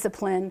 the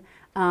discipline,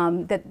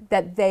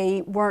 that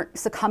they weren't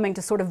succumbing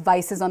to sort of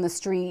vices on the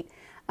street,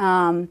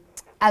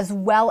 as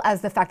well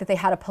as the fact that they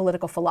had a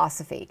political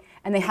philosophy.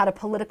 And they had a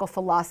political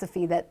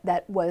philosophy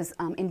that was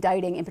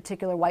indicting, in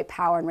particular, white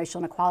power and racial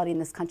inequality in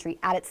this country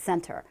at its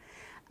center.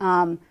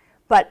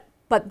 But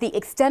the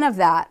extent of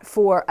that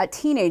for a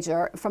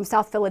teenager from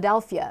South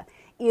Philadelphia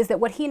is that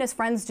what he and his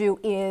friends do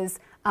is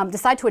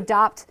decide to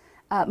adopt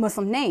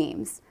Muslim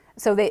names.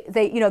 So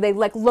they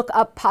like look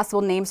up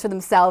possible names for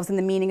themselves and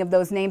the meaning of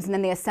those names, and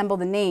then they assemble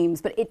the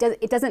names. But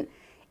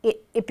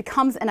it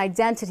becomes an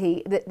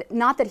identity that,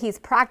 not that he's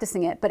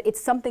practicing it, but it's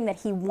something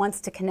that he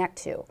wants to connect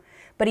to.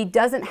 But he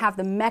doesn't have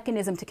the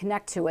mechanism to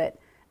connect to it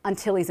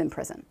until he's in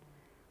prison.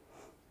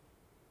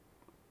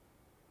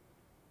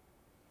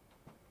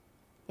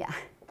 Yeah.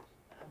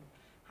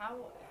 How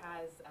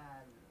has,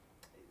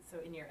 so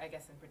in your, I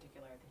guess in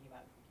particular, thinking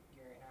about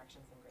your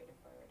interactions in Great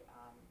Efford,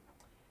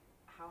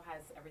 how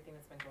has everything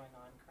that's been going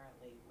on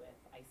currently with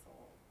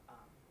ISIL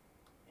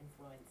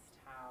influenced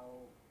how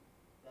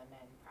the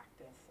men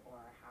practice or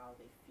how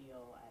they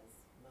feel as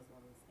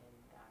Muslims in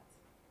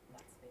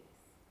that space?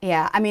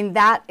 Yeah, I mean,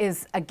 that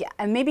is, again,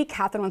 and maybe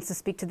Catherine wants to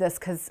speak to this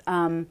because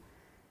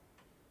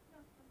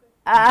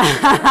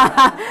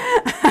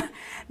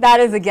that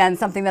is, again,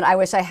 something that I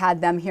wish I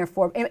had them here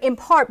for, in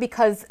part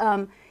because,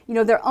 you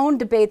know, their own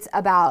debates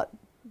about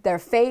their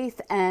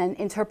faith and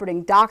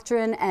interpreting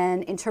doctrine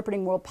and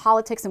interpreting world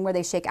politics and where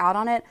they shake out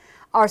on it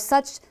are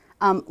such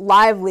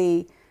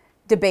lively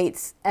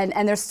debates,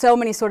 and there's so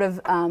many sort of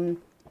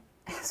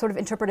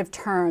interpretive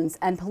turns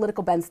and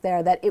political bents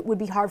there that it would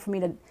be hard for me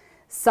to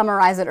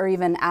summarize it or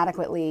even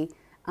adequately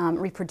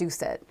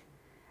reproduce it.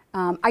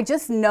 I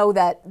just know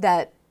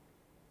that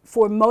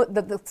for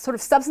the sort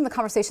of substance of the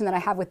conversation that I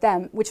have with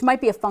them, which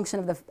might be a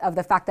function of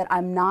the fact that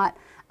I'm not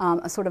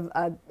a sort of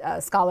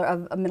a scholar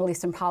of Middle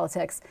Eastern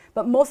politics,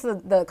 but most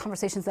of the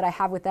conversations that I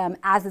have with them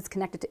as it's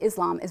connected to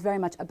Islam is very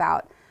much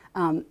about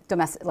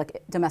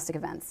domestic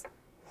events.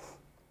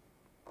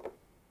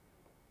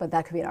 But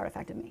that could be an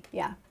artifact of me,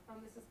 yeah.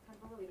 This is kind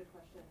of a related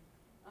question,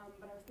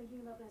 but I was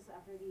thinking about this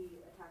after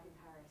the attack in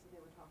Paris, and they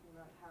were talking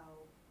about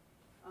how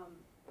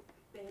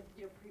they had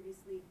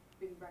previously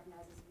been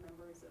recognized as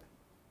members of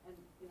an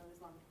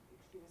Islamic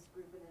extremist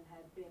group, and then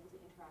had been able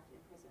to interact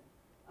in prison.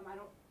 I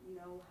don't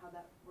know how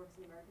that works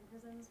in American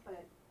prisons,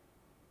 but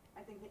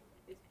I think that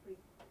it's pretty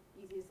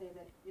easy to say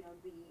that the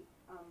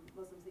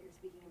Muslims that you're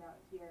speaking about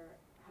here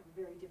have a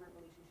very different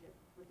relationship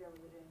with their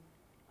religion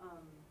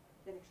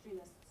than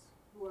extremists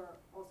who are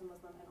also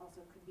Muslim and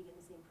also could be in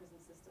the same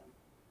prison system.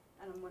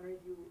 And I'm wondering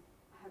if you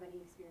have any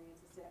experience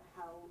as to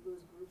how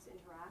those groups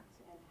interact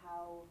and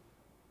how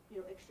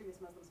extremist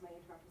Muslims might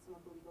interact with some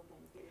of the legal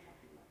things that you're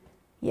talking about here.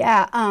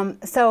 Yeah,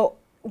 so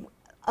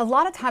a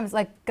lot of times,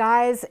 like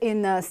guys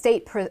in the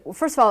state prison,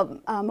 first of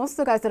all, most of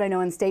the guys that I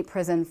know in state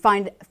prison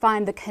find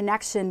the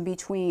connection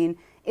between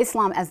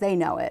Islam as they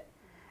know it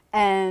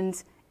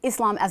and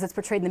Islam as it's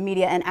portrayed in the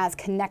media and as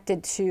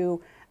connected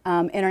to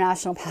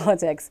international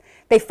politics.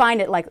 They find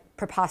it like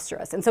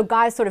preposterous. And so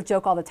guys sort of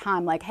joke all the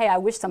time, like, hey, I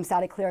wish some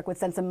Saudi cleric would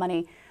send some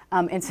money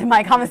into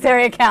my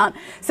commissary account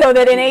so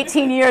that in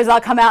 18 years I'll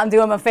come out and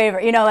do him a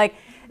favor. So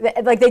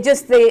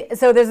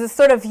there's this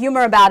sort of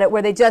humor about it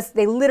where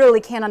they literally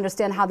can't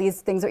understand how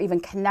these things are even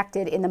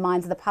connected in the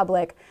minds of the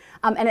public.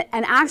 And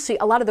actually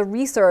a lot of the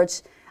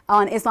research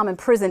on Islam in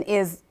prison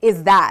is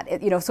that,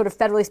 sort of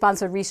federally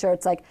sponsored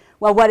research, like,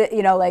 well,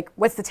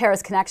 what's the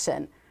terrorist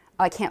connection?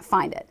 Oh, I can't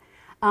find it.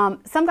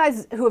 Some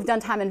guys who have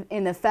done time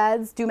in the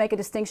feds do make a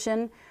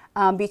distinction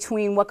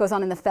between what goes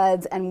on in the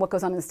feds and what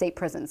goes on in the state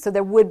prisons. So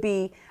there would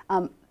be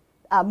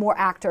more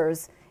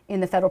actors in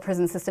the federal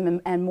prison system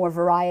and more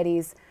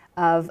varieties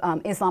of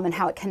Islam and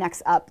how it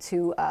connects up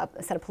to a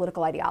set of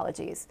political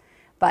ideologies.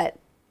 But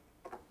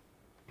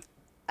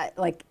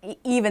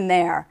even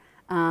there,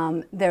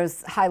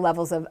 there's high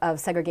levels of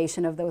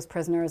segregation of those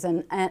prisoners.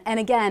 And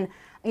again,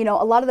 a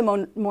lot of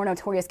the more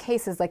notorious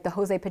cases, like the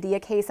Jose Padilla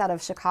case out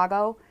of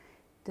Chicago.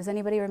 Does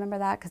anybody remember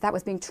that? Because that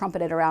was being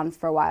trumpeted around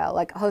for a while.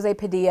 Like Jose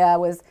Padilla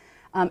was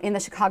in the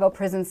Chicago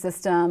prison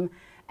system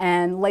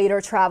and later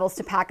travels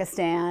to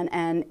Pakistan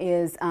and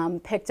is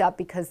picked up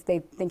because they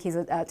think he's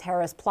a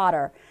terrorist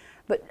plotter.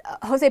 But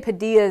Jose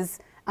Padilla's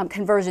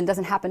conversion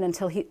doesn't happen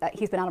until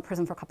he's been out of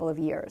prison for a couple of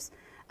years.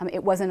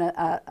 It wasn't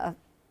a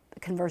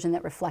conversion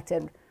that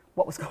reflected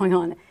what was going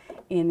on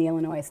in the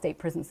Illinois state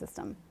prison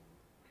system.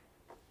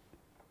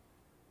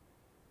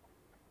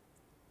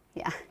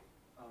 Yeah.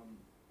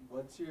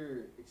 What's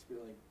your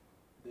experience,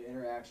 the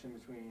interaction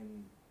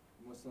between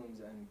Muslims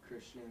and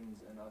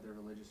Christians and other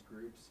religious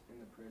groups in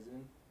the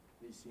prison?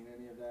 Have you seen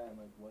any of that? And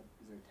what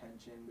is there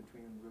tension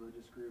between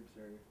religious groups,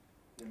 or do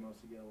they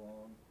mostly get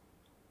along?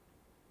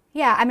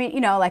 Yeah, I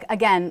mean,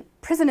 again,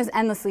 prison is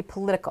endlessly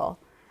political,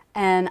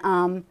 and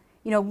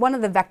one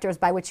of the vectors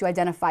by which you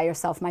identify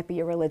yourself might be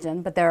your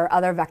religion, but there are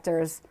other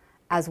vectors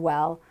as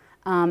well,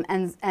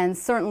 and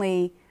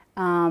certainly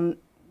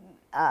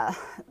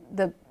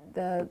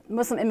the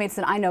Muslim inmates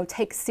that I know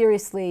take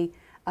seriously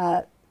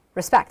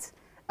respect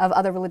of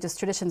other religious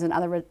traditions and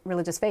other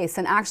religious faiths.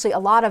 And actually a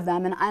lot of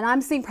them, and I'm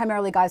seeing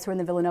primarily guys who are in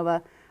the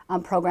Villanova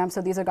program, so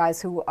these are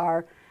guys who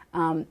are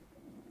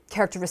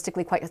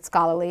characteristically quite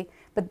scholarly,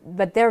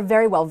 but they're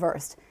very well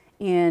versed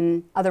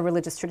in other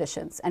religious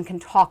traditions and can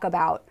talk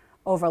about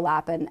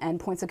overlap and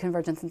points of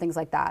convergence and things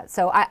like that.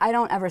 So I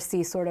don't ever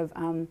see sort of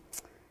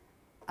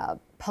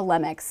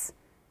polemics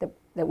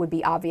that would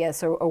be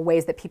obvious or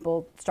ways that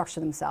people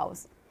structure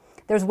themselves.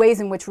 There's ways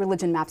in which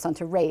religion maps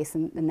onto race,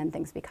 and then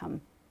things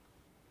become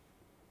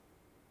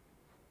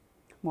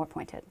more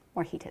pointed,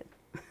 more heated.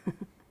 So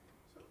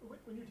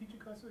when you're teaching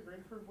classes at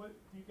Granford, do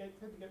you tend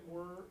to get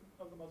more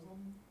of the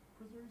Muslim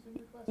prisoners in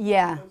your classes?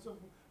 Yeah. So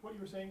what you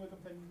were saying with them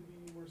tending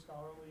to be more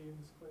scholarly and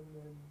disciplined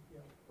and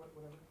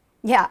whatever?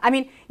 Yeah, I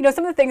mean,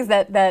 some of the things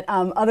that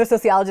other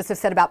sociologists have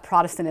said about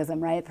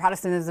Protestantism, right?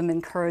 Protestantism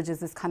encourages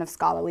this kind of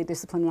scholarly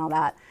discipline and all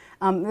that.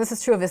 This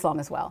is true of Islam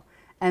as well.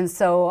 And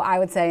so I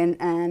would say,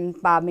 and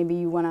Bob, maybe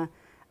you want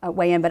to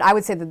weigh in, but I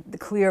would say that the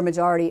clear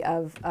majority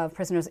of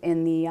prisoners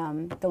in the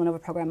Villanova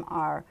program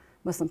are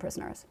Muslim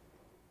prisoners.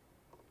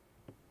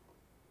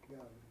 Yeah.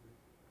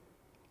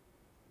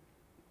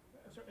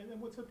 And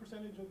then what's the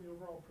percentage of the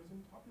overall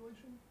prison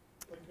population?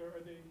 They're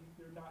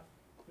not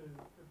the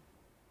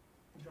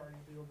majority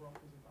of the overall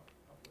prison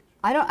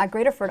population? At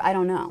Greater Ford, I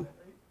don't know.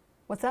 Right?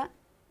 What's that?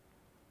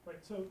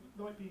 Right, so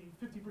there might be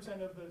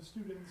 50% of the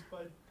students,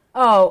 but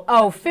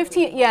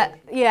 15,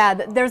 yeah.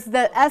 There's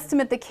the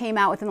estimate that came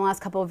out within the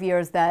last couple of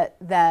years that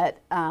there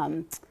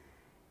are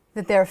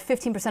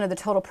 15% of the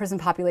total prison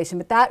population,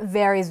 but that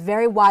varies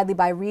very widely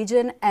by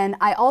region. And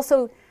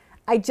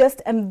I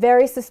just am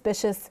very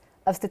suspicious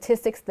of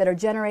statistics that are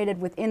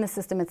generated within the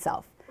system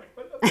itself. right,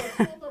 but a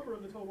small number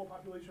of the total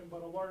population,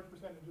 but a large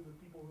percentage of the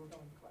people who are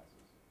coming to classes.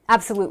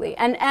 Absolutely,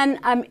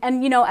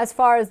 and you know, as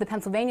far as the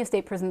Pennsylvania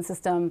state prison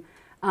system,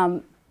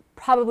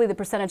 probably the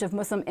percentage of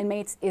Muslim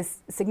inmates is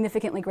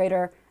significantly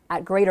greater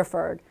at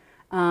Graterford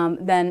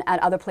than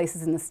at other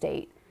places in the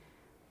state.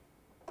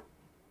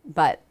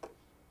 But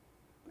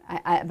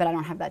I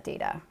don't have that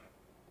data.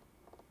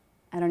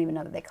 I don't even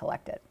know that they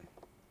collect it.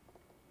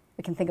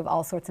 We can think of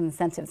all sorts of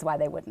incentives why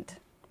they wouldn't.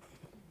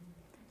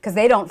 Because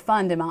they don't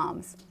fund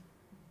imams.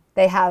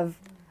 They have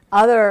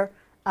other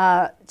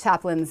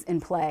chaplains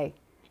in play,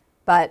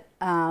 but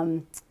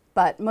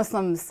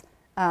Muslims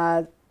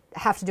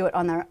have to do it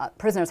on their,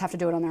 prisoners have to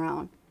do it on their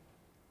own.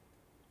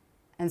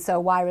 And so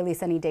why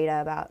release any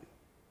data about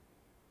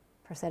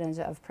percentage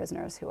of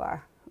prisoners who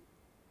are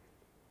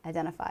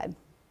identified?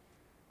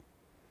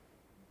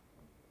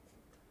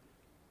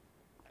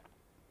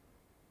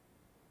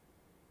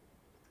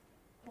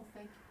 Well,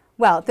 thank you.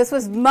 Well, this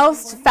was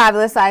most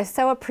fabulous. I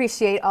so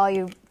appreciate all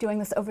you doing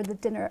this over the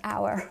dinner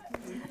hour.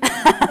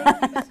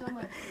 Thank you so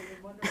much.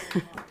 It was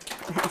wonderful.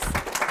 Thanks.